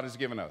things God has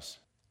given us?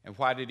 And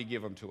why did he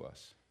give them to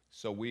us?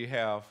 So we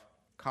have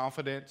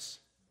confidence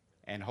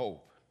and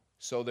hope.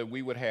 So that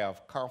we would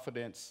have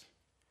confidence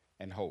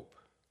and hope.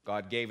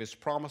 God gave his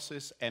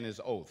promises and his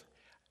oath.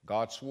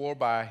 God swore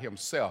by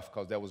himself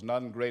because there was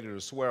nothing greater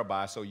to swear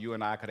by, so you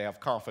and I could have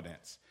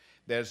confidence.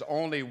 There's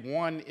only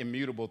one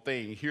immutable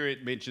thing. Here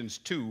it mentions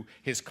two,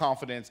 his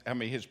promise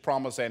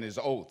and his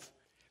oath.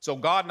 So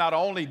God not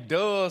only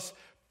does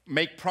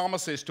make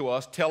promises to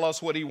us, tell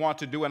us what he wants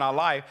to do in our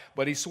life,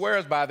 but he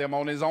swears by them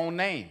on his own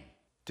name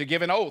to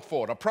give an oath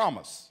for it, a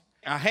promise,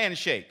 a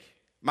handshake,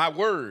 my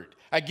word.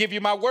 I give you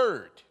my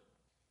word.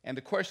 And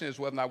the question is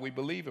whether or not we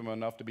believe him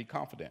enough to be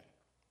confident.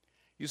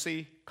 You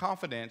see,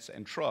 confidence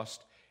and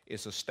trust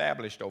is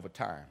established over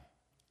time.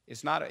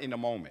 It's not in a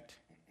moment.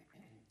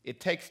 It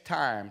takes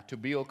time to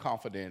build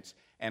confidence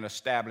and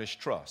establish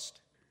trust.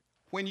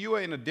 When you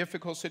are in a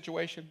difficult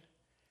situation,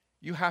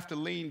 you have to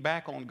lean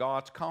back on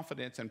God's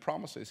confidence and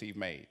promises he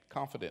made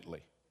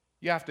confidently.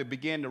 You have to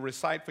begin to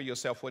recite for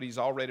yourself what he's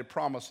already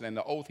promised and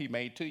the oath he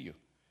made to you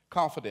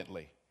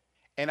confidently.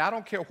 And I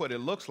don't care what it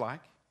looks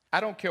like. I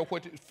don't care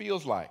what it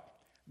feels like.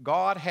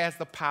 God has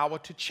the power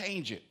to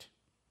change it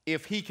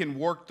if he can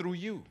work through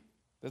you.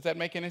 Does that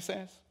make any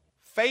sense?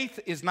 Faith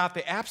is not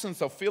the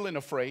absence of feeling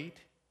afraid,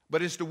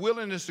 but it's the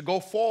willingness to go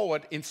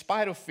forward in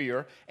spite of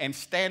fear and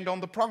stand on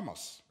the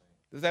promise.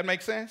 Does that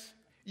make sense?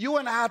 You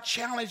and I are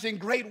challenged in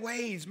great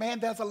ways. Man,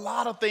 there's a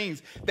lot of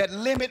things that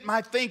limit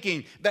my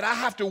thinking that I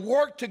have to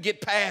work to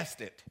get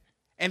past it.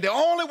 And the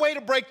only way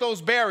to break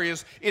those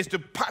barriers is to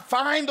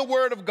find the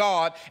word of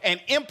God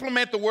and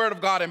implement the word of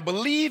God and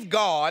believe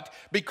God,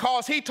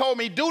 because he told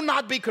me, do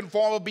not be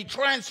conformed, be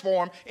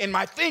transformed in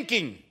my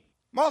thinking.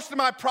 Most of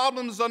my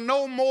problems are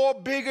no more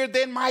bigger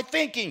than my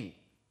thinking.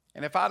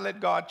 And if I let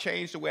God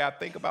change the way I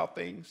think about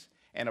things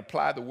and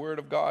apply the word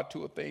of God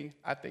to a thing,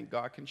 I think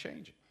God can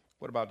change it.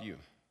 What about you?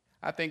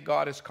 I think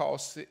God has called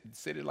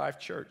City Life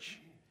Church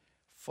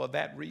for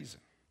that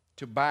reason,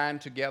 to bind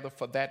together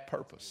for that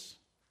purpose.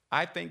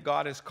 I think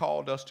God has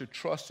called us to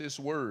trust his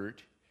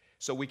word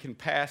so we can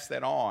pass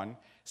that on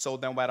So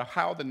no matter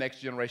how the next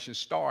generation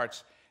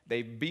starts,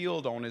 they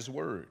build on his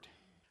word.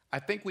 I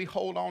think we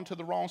hold on to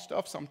the wrong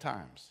stuff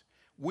sometimes.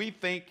 We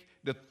think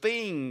the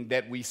thing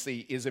that we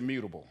see is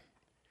immutable.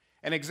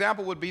 An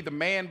example would be the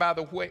man by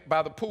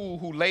the pool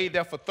who laid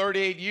there for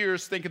 38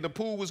 years thinking the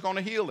pool was going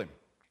to heal him.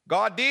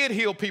 God did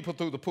heal people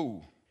through the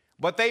pool,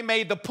 but they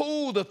made the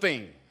pool the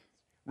thing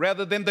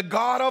rather than the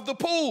God of the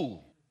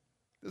pool.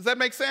 Does that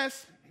make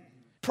sense?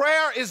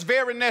 Prayer is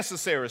very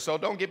necessary, so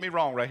don't get me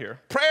wrong right here.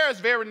 Prayer is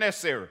very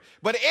necessary,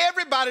 but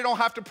everybody don't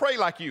have to pray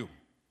like you.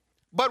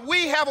 But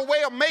we have a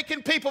way of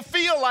making people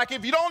feel like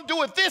if you don't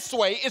do it this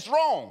way, it's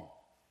wrong.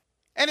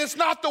 And it's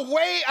not the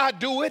way I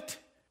do it.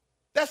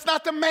 That's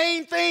not the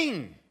main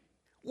thing.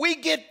 We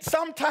get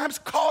sometimes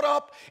caught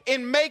up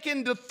in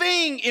making the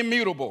thing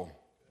immutable.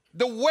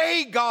 The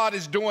way God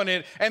is doing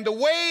it and the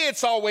way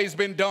it's always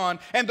been done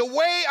and the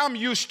way I'm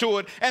used to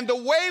it and the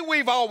way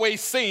we've always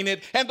seen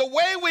it and the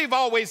way we've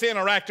always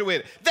interacted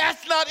with it.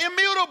 That's not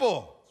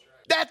immutable.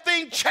 That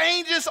thing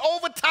changes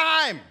over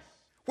time.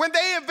 When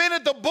they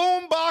invented the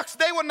boom box,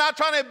 they were not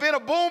trying to invent a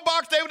boom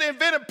box. They would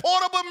invent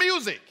portable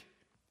music.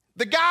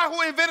 The guy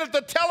who invented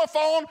the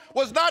telephone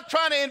was not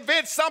trying to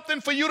invent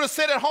something for you to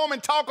sit at home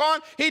and talk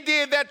on. He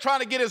did that trying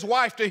to get his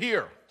wife to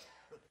hear.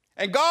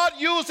 And God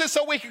used it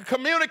so we can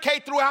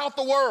communicate throughout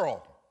the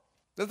world.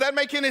 Does that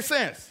make any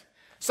sense?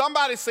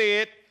 Somebody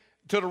said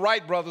to the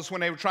Wright brothers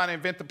when they were trying to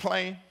invent the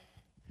plane,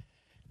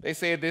 they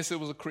said it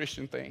was a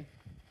Christian thing.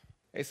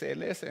 They said,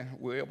 listen,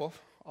 Wilbur,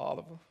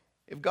 Oliver,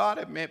 if God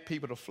had meant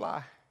people to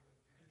fly,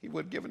 he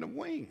would have given them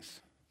wings.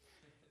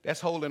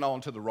 That's holding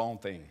on to the wrong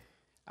thing.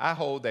 I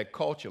hold that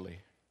culturally,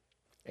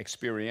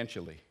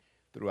 experientially,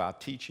 through our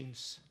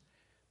teachings,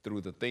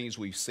 through the things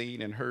we've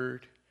seen and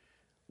heard,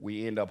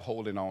 we end up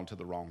holding on to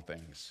the wrong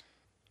things.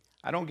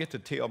 I don't get to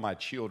tell my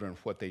children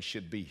what they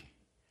should be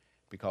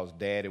because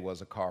daddy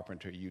was a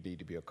carpenter, you need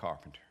to be a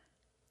carpenter.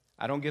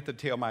 I don't get to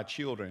tell my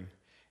children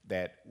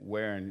that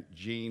wearing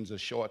jeans or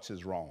shorts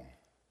is wrong.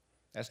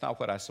 That's not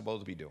what I'm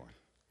supposed to be doing.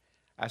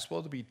 I'm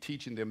supposed to be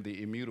teaching them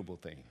the immutable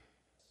thing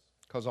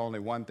because only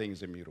one thing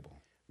is immutable.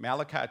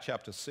 Malachi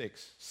chapter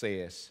 6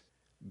 says,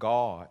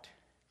 God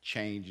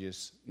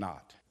changes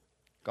not.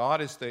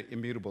 God is the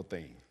immutable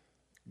thing.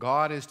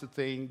 God is the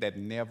thing that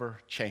never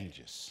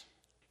changes.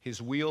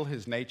 His will,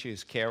 his nature,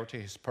 his character,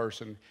 his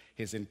person,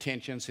 his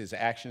intentions, his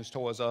actions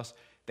towards us,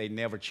 they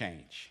never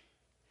change.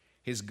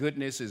 His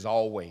goodness is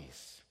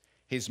always.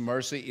 His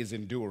mercy is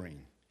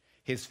enduring.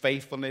 His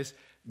faithfulness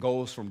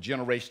goes from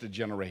generation to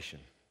generation.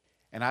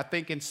 And I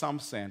think in some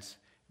sense,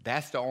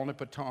 that's the only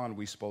baton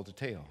we're supposed to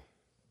tell.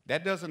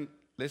 That doesn't,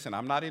 listen,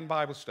 I'm not in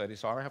Bible study,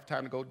 so I don't have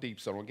time to go deep,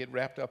 so don't get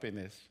wrapped up in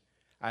this.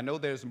 I know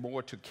there's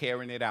more to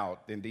carrying it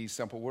out than these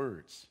simple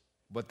words.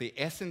 But the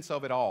essence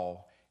of it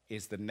all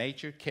is the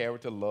nature,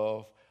 character,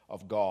 love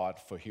of God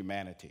for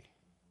humanity.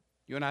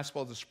 You and I are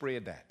supposed to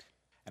spread that.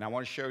 And I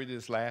want to show you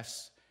this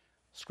last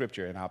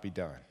scripture, and I'll be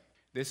done.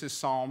 This is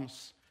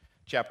Psalms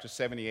chapter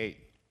 78,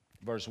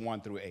 verse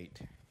 1 through 8.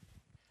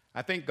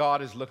 I think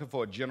God is looking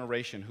for a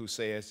generation who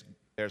says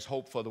there's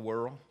hope for the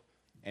world,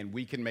 and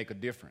we can make a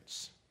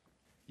difference.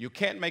 You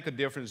can't make a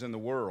difference in the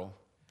world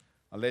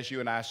unless you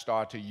and I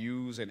start to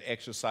use and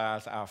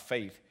exercise our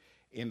faith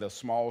in the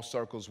small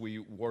circles we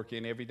work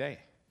in every day.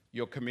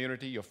 Your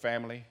community, your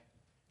family.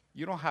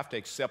 You don't have to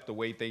accept the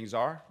way things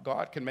are.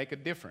 God can make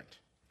it different.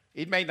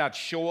 It may not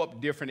show up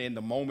different in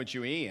the moment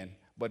you're in,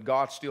 but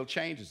God still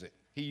changes it.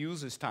 He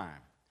uses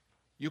time.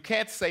 You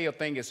can't say a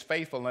thing is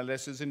faithful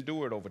unless it's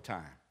endured over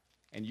time.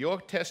 And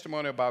your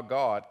testimony about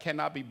God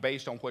cannot be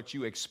based on what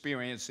you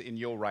experience in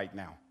your right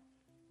now.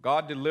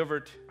 God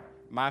delivered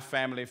my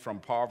family from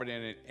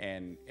poverty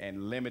and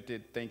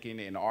limited thinking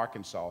in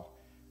Arkansas,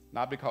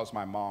 not because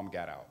my mom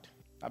got out,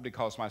 not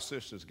because my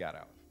sisters got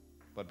out,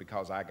 but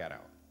because I got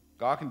out.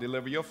 God can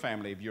deliver your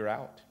family if you're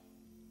out,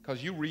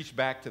 because you reach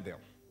back to them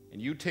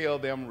and you tell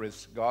them,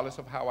 regardless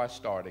of how I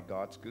started,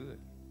 God's good.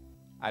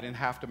 I didn't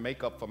have to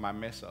make up for my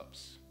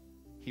mess-ups.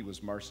 He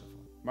was merciful.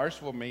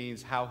 Merciful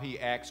means how he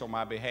acts on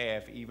my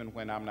behalf even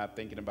when I'm not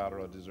thinking about it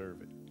or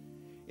deserve it.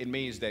 It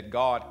means that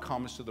God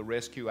comes to the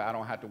rescue. I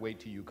don't have to wait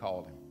till you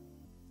call him.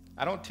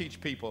 I don't teach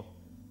people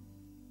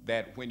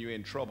that when you're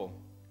in trouble,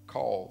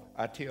 call.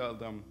 I tell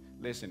them,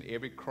 listen,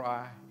 every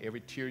cry,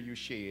 every tear you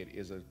shed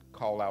is a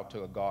call out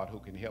to a God who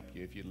can help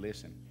you if you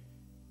listen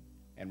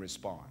and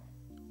respond.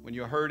 When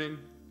you're hurting,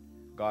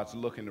 God's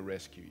looking to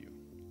rescue you.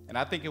 And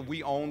I think if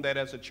we own that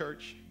as a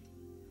church,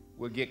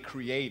 we'll get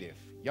creative.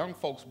 Young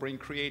folks bring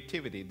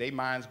creativity. Their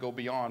minds go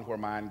beyond where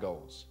mine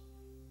goes.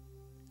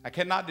 I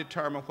cannot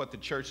determine what the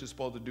church is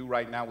supposed to do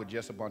right now with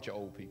just a bunch of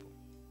old people.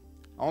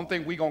 The only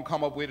thing we're going to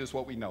come up with is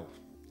what we know.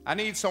 I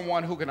need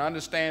someone who can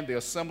understand the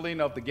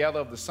assembling of together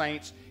of the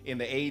saints in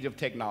the age of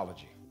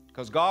technology.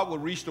 Because God will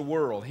reach the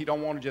world. He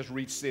don't want to just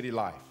reach city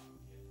life.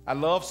 I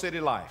love city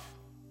life,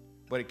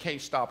 but it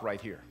can't stop right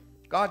here.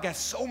 God got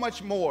so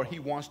much more he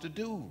wants to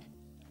do.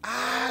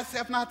 Eyes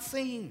have not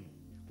seen.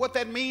 What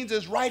that means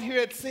is right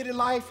here at City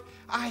Life,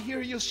 I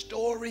hear your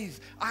stories.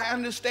 I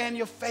understand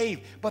your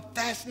faith, but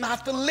that's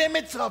not the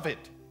limits of it.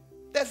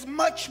 There's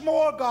much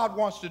more God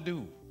wants to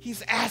do.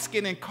 He's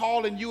asking and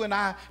calling you and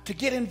I to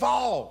get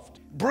involved.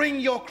 Bring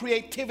your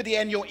creativity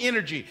and your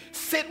energy.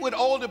 Sit with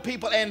older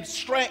people and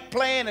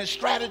plan and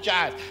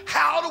strategize.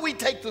 How do we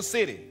take the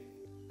city?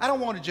 I don't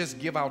want to just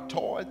give out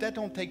toys. That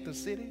don't take the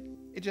city.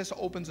 It just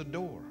opens a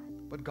door.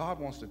 But God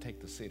wants to take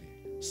the city.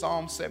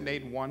 Psalm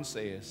 78:1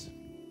 says,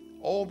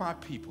 "Oh, my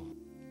people,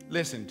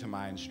 listen to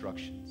my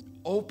instructions.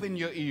 Open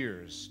your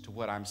ears to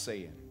what I'm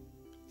saying.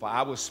 For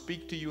I will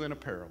speak to you in a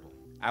parable.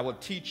 I will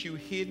teach you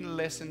hidden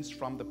lessons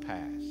from the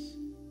past.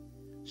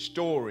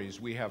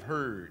 Stories we have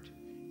heard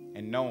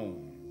and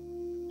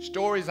known.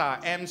 Stories our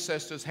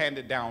ancestors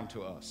handed down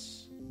to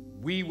us.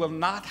 We will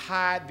not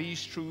hide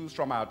these truths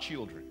from our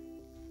children.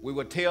 We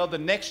will tell the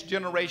next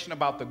generation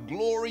about the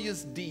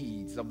glorious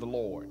deeds of the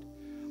Lord,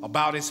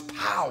 about his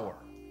power,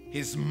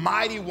 his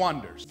mighty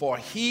wonders. For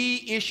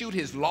he issued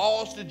his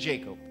laws to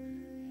Jacob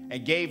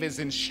and gave his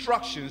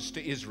instructions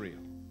to Israel.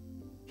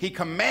 He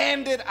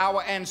commanded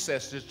our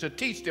ancestors to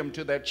teach them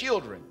to their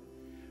children,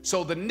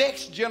 so the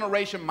next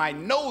generation might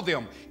know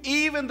them,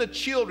 even the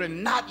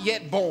children not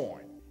yet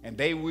born, and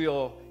they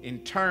will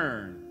in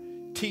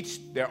turn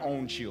teach their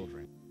own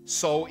children.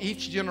 So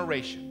each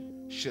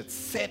generation should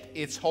set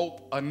its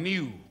hope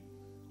anew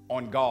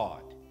on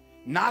God,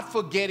 not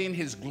forgetting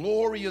his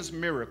glorious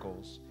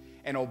miracles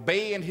and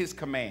obeying his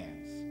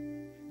commands.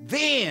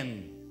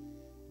 Then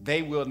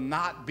they will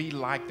not be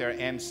like their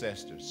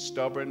ancestors,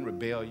 stubborn,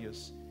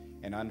 rebellious,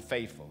 and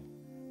unfaithful,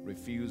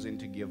 refusing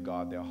to give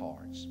God their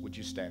hearts." Would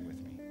you stand with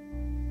me?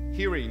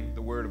 Hearing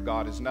the word of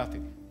God is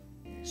nothing.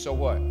 So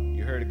what?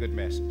 You heard a good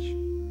message.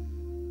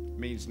 It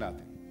means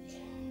nothing.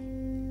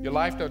 Your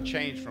life doesn't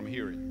change from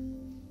hearing.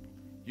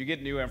 You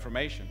get new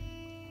information.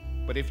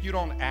 But if you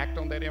don't act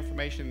on that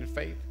information in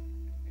faith,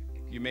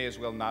 you may as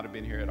well not have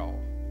been here at all.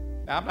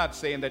 Now, I'm not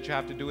saying that you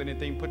have to do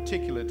anything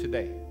particular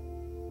today.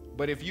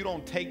 But if you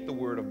don't take the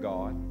word of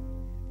God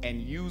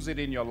and use it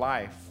in your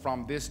life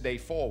from this day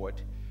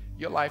forward,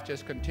 your life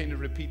just continues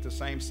to repeat the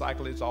same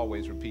cycle it's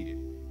always repeated.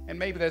 And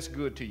maybe that's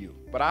good to you.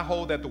 But I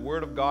hold that the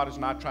word of God is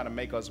not trying to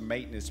make us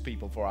maintenance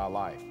people for our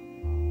life.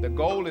 The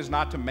goal is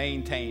not to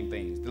maintain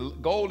things. The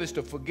goal is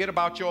to forget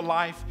about your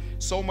life,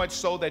 so much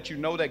so that you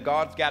know that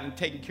God's gotten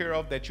taken care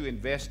of, that you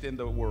invest in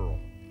the world.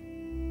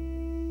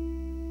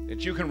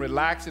 That you can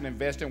relax and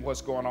invest in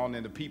what's going on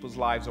in the people's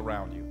lives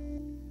around you.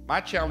 My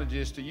challenge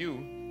is to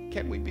you,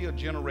 can we be a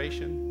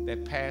generation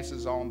that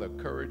passes on the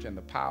courage and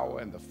the power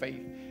and the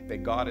faith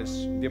that God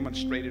has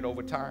demonstrated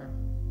over time?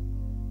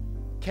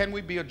 Can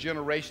we be a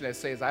generation that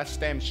says, I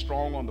stand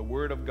strong on the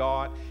word of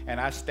God and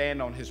I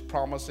stand on his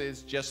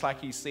promises, just like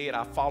he said,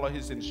 I follow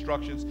his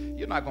instructions.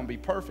 You're not going to be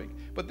perfect,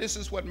 but this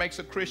is what makes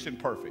a Christian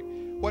perfect.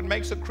 What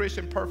makes a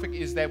Christian perfect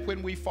is that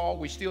when we fall,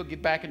 we still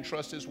get back and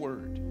trust his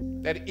word.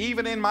 That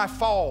even in my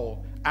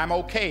fall, I'm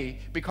okay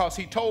because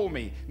he told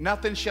me,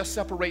 nothing shall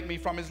separate me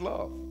from his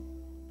love.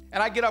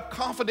 And I get up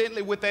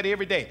confidently with that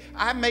every day.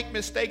 I make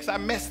mistakes. I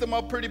mess them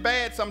up pretty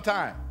bad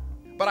sometimes.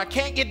 But I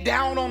can't get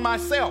down on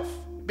myself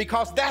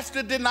because that's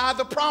to deny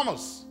the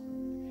promise.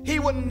 He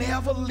will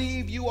never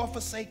leave you or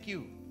forsake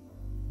you.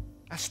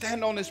 I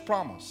stand on this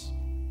promise.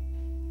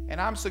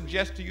 And I'm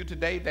suggesting to you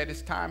today that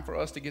it's time for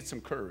us to get some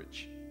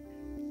courage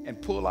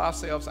and pull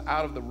ourselves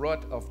out of the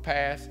rut of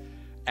past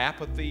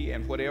apathy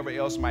and whatever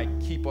else might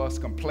keep us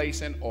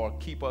complacent or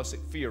keep us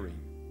fearing.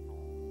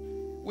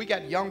 We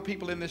got young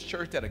people in this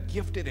church that are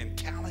gifted and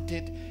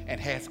talented and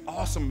has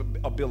awesome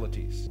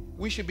abilities.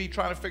 We should be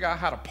trying to figure out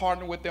how to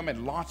partner with them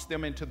and launch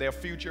them into their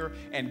future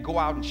and go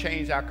out and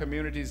change our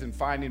communities and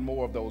finding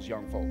more of those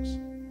young folks.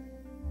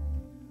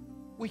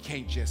 We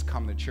can't just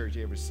come to church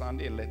every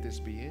Sunday and let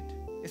this be it.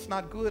 It's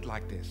not good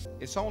like this.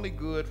 It's only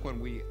good when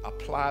we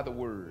apply the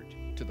word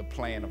to the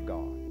plan of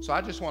God. So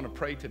I just want to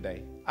pray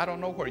today. I don't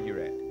know where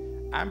you're at.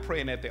 I'm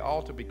praying at the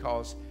altar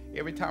because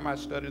every time I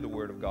study the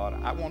word of God,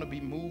 I want to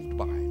be moved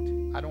by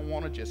it. I don't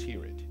want to just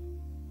hear it.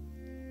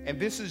 And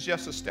this is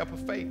just a step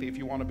of faith if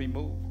you want to be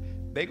moved.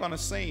 They're going to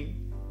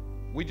sing.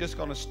 We're just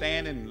going to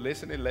stand and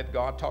listen and let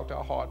God talk to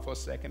our heart for a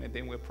second, and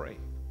then we'll pray.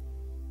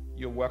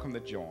 You're welcome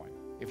to join.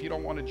 If you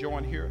don't want to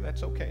join here,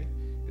 that's okay.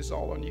 It's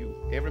all on you.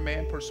 Every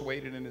man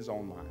persuaded in his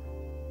own mind.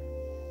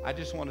 I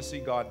just want to see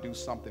God do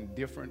something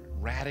different,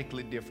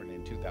 radically different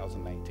in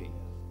 2019.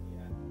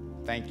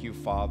 Thank you,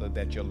 Father,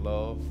 that your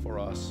love for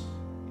us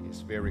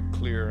is very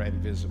clear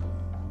and visible.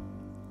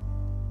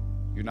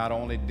 You not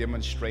only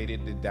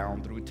demonstrated it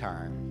down through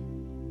time,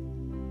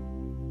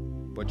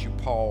 but you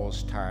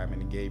paused time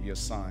and gave your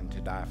son to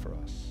die for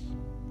us.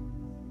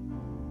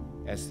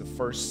 As the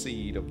first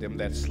seed of them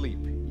that sleep,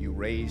 you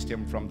raised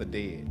him from the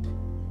dead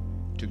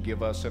to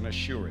give us an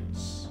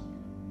assurance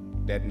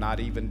that not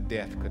even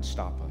death could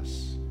stop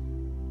us.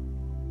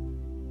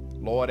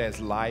 Lord, as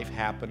life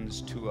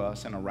happens to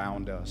us and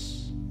around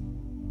us,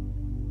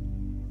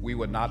 we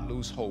would not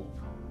lose hope.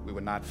 We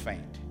would not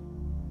faint.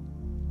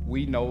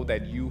 We know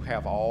that you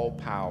have all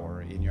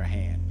power in your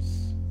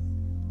hands.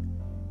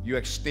 You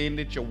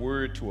extended your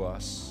word to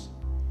us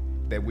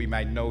that we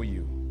might know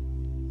you.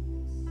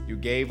 You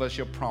gave us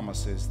your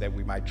promises that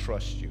we might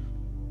trust you.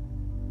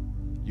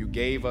 You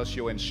gave us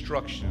your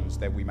instructions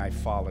that we might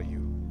follow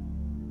you.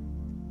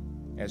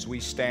 As we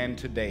stand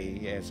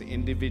today as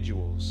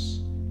individuals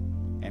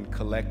and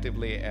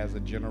collectively as a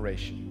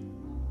generation,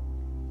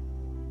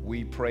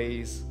 we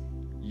praise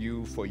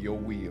you for your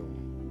will,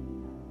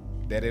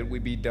 that it will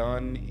be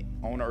done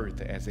on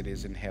earth as it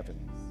is in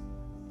heaven.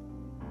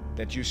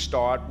 That you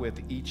start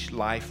with each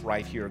life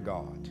right here,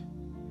 God.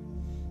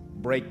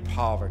 Break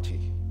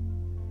poverty,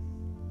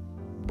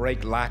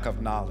 break lack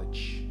of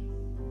knowledge,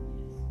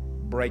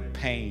 break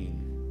pain,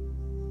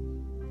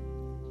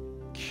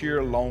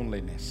 cure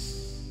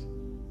loneliness,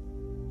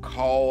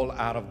 call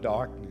out of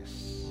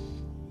darkness,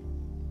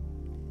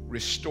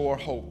 restore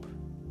hope,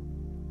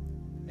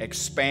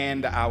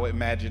 expand our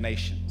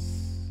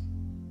imaginations,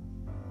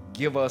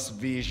 give us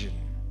vision,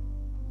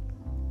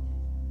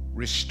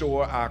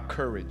 restore our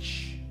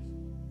courage,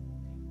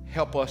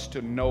 help us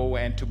to know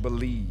and to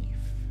believe,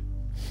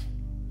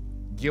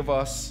 give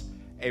us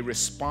a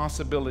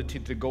responsibility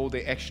to go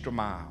the extra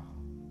mile.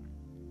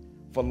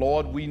 For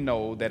Lord, we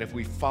know that if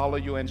we follow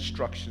your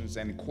instructions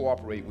and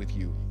cooperate with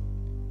you,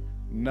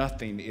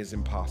 nothing is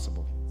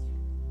impossible.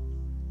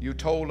 You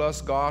told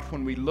us, God,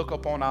 when we look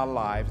upon our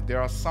lives,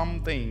 there are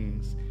some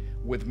things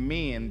with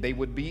men they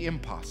would be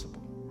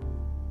impossible.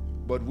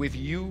 But with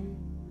you,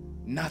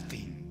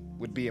 nothing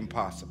would be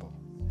impossible.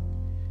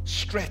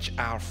 Stretch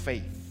our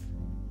faith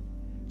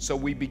so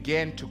we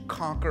begin to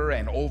conquer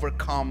and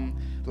overcome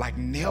like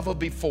never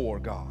before,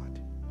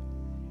 God.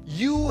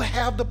 You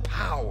have the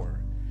power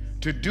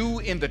to do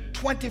in the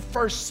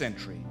 21st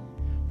century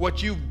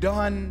what you've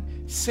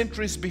done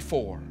centuries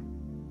before.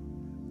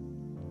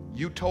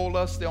 You told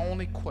us the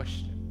only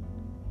question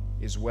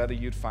is whether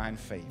you'd find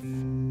faith.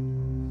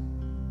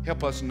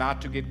 Help us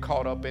not to get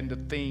caught up in the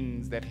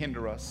things that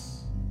hinder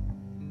us,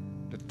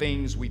 the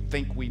things we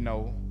think we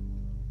know,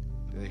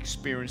 the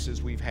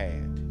experiences we've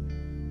had.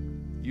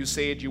 You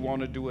said you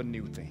want to do a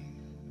new thing.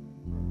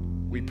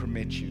 We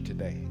permit you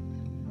today.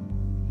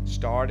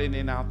 Starting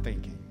in our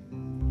thinking,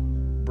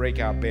 break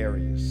our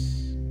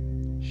barriers,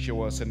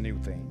 show us a new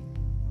thing.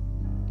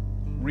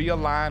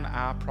 Realign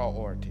our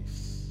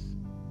priorities.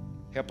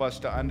 Help us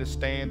to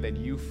understand that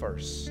you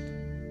first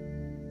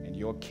and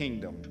your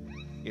kingdom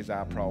is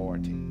our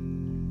priority.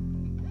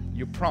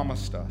 You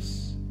promised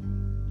us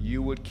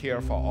you would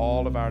care for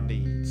all of our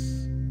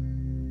needs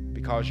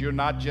because you're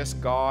not just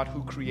God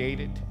who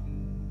created.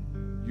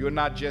 You're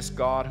not just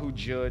God who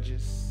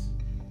judges.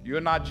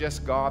 You're not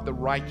just God the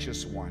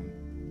righteous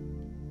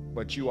one,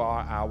 but you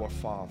are our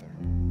Father.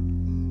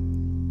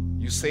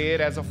 You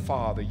said as a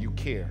father you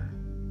care.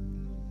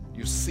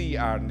 You see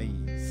our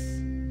needs.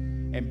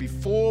 And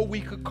before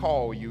we could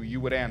call you, you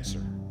would answer.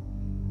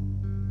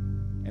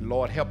 And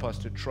Lord, help us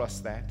to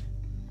trust that.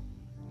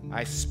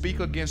 I speak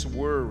against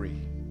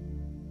worry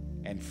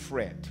and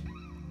fret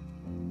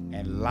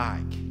and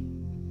lack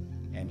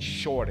and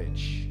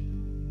shortage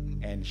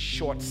and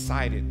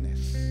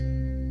short-sightedness.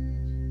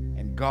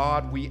 And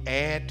God, we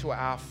add to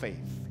our faith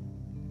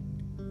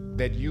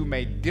that you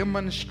may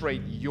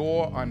demonstrate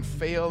your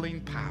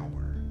unfailing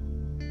power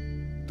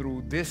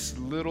through this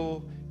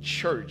little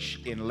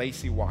church in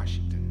Lacey,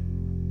 Washington.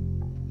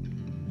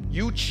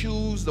 You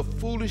choose the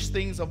foolish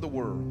things of the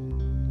world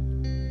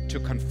to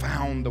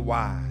confound the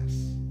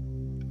wise.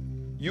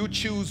 You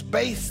choose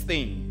base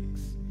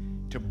things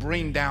to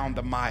bring down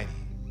the mighty.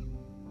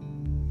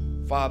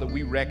 Father,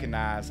 we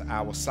recognize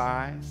our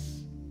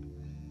size.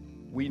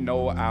 We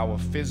know our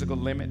physical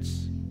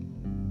limits.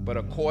 But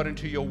according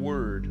to your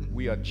word,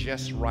 we are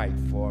just right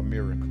for a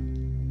miracle.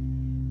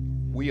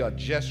 We are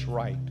just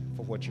right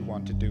for what you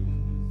want to do.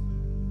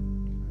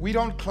 We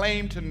don't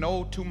claim to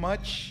know too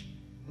much,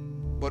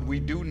 but we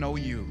do know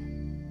you.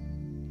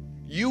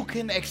 You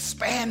can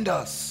expand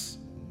us.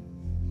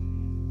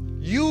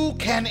 You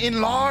can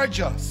enlarge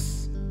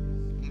us.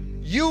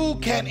 You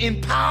can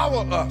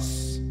empower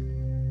us.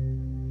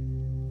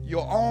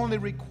 Your only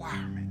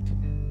requirement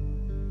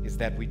is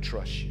that we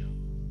trust you.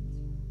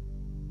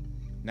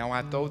 Now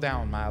I throw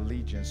down my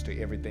allegiance to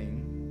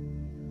everything.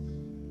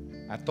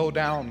 I throw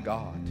down,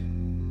 God,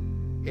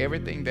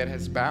 everything that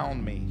has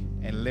bound me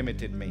and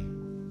limited me.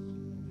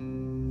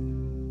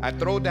 I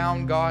throw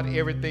down, God,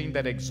 everything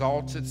that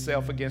exalts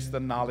itself against the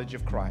knowledge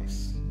of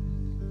Christ.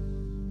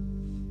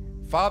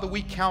 Father,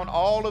 we count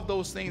all of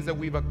those things that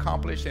we've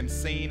accomplished and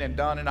seen and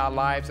done in our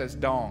lives as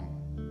dung.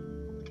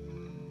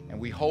 And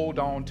we hold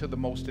on to the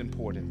most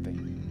important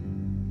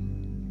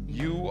thing.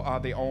 You are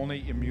the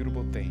only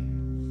immutable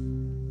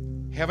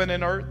thing. Heaven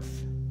and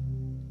earth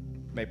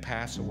may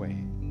pass away,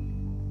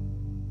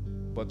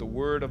 but the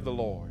word of the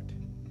Lord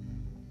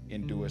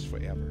endures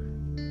forever.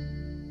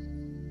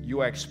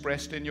 You are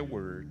expressed in your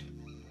word,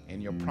 in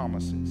your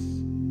promises,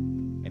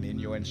 and in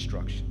your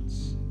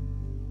instructions.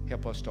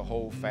 Help us to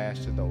hold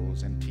fast to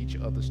those and teach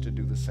others to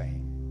do the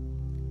same.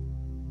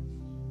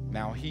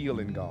 Now heal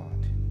in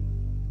God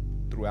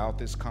throughout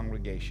this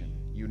congregation.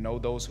 You know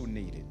those who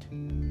need it.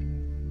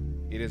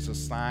 It is a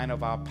sign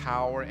of our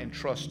power and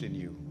trust in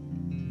you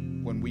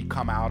when we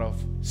come out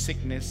of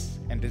sickness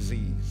and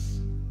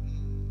disease.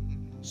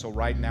 So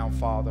right now,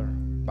 Father,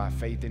 by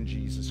faith in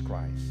Jesus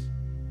Christ.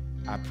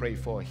 I pray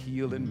for a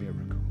healing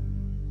miracle.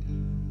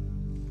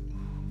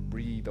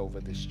 Breathe over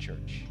this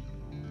church.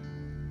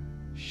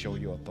 Show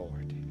your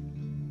authority.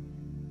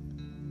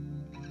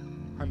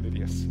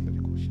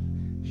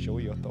 Show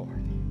your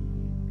authority.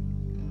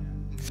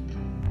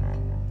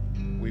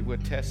 We will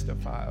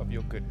testify of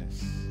your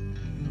goodness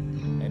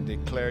and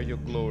declare your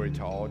glory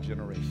to all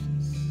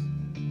generations.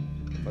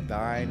 For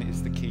thine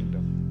is the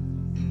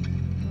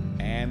kingdom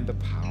and the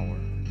power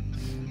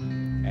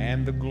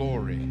and the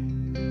glory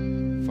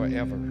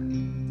forever.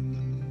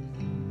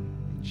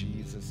 In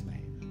Jesus'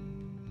 name.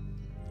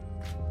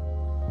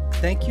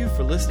 Thank you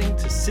for listening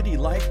to City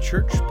Life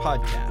Church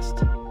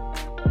Podcast.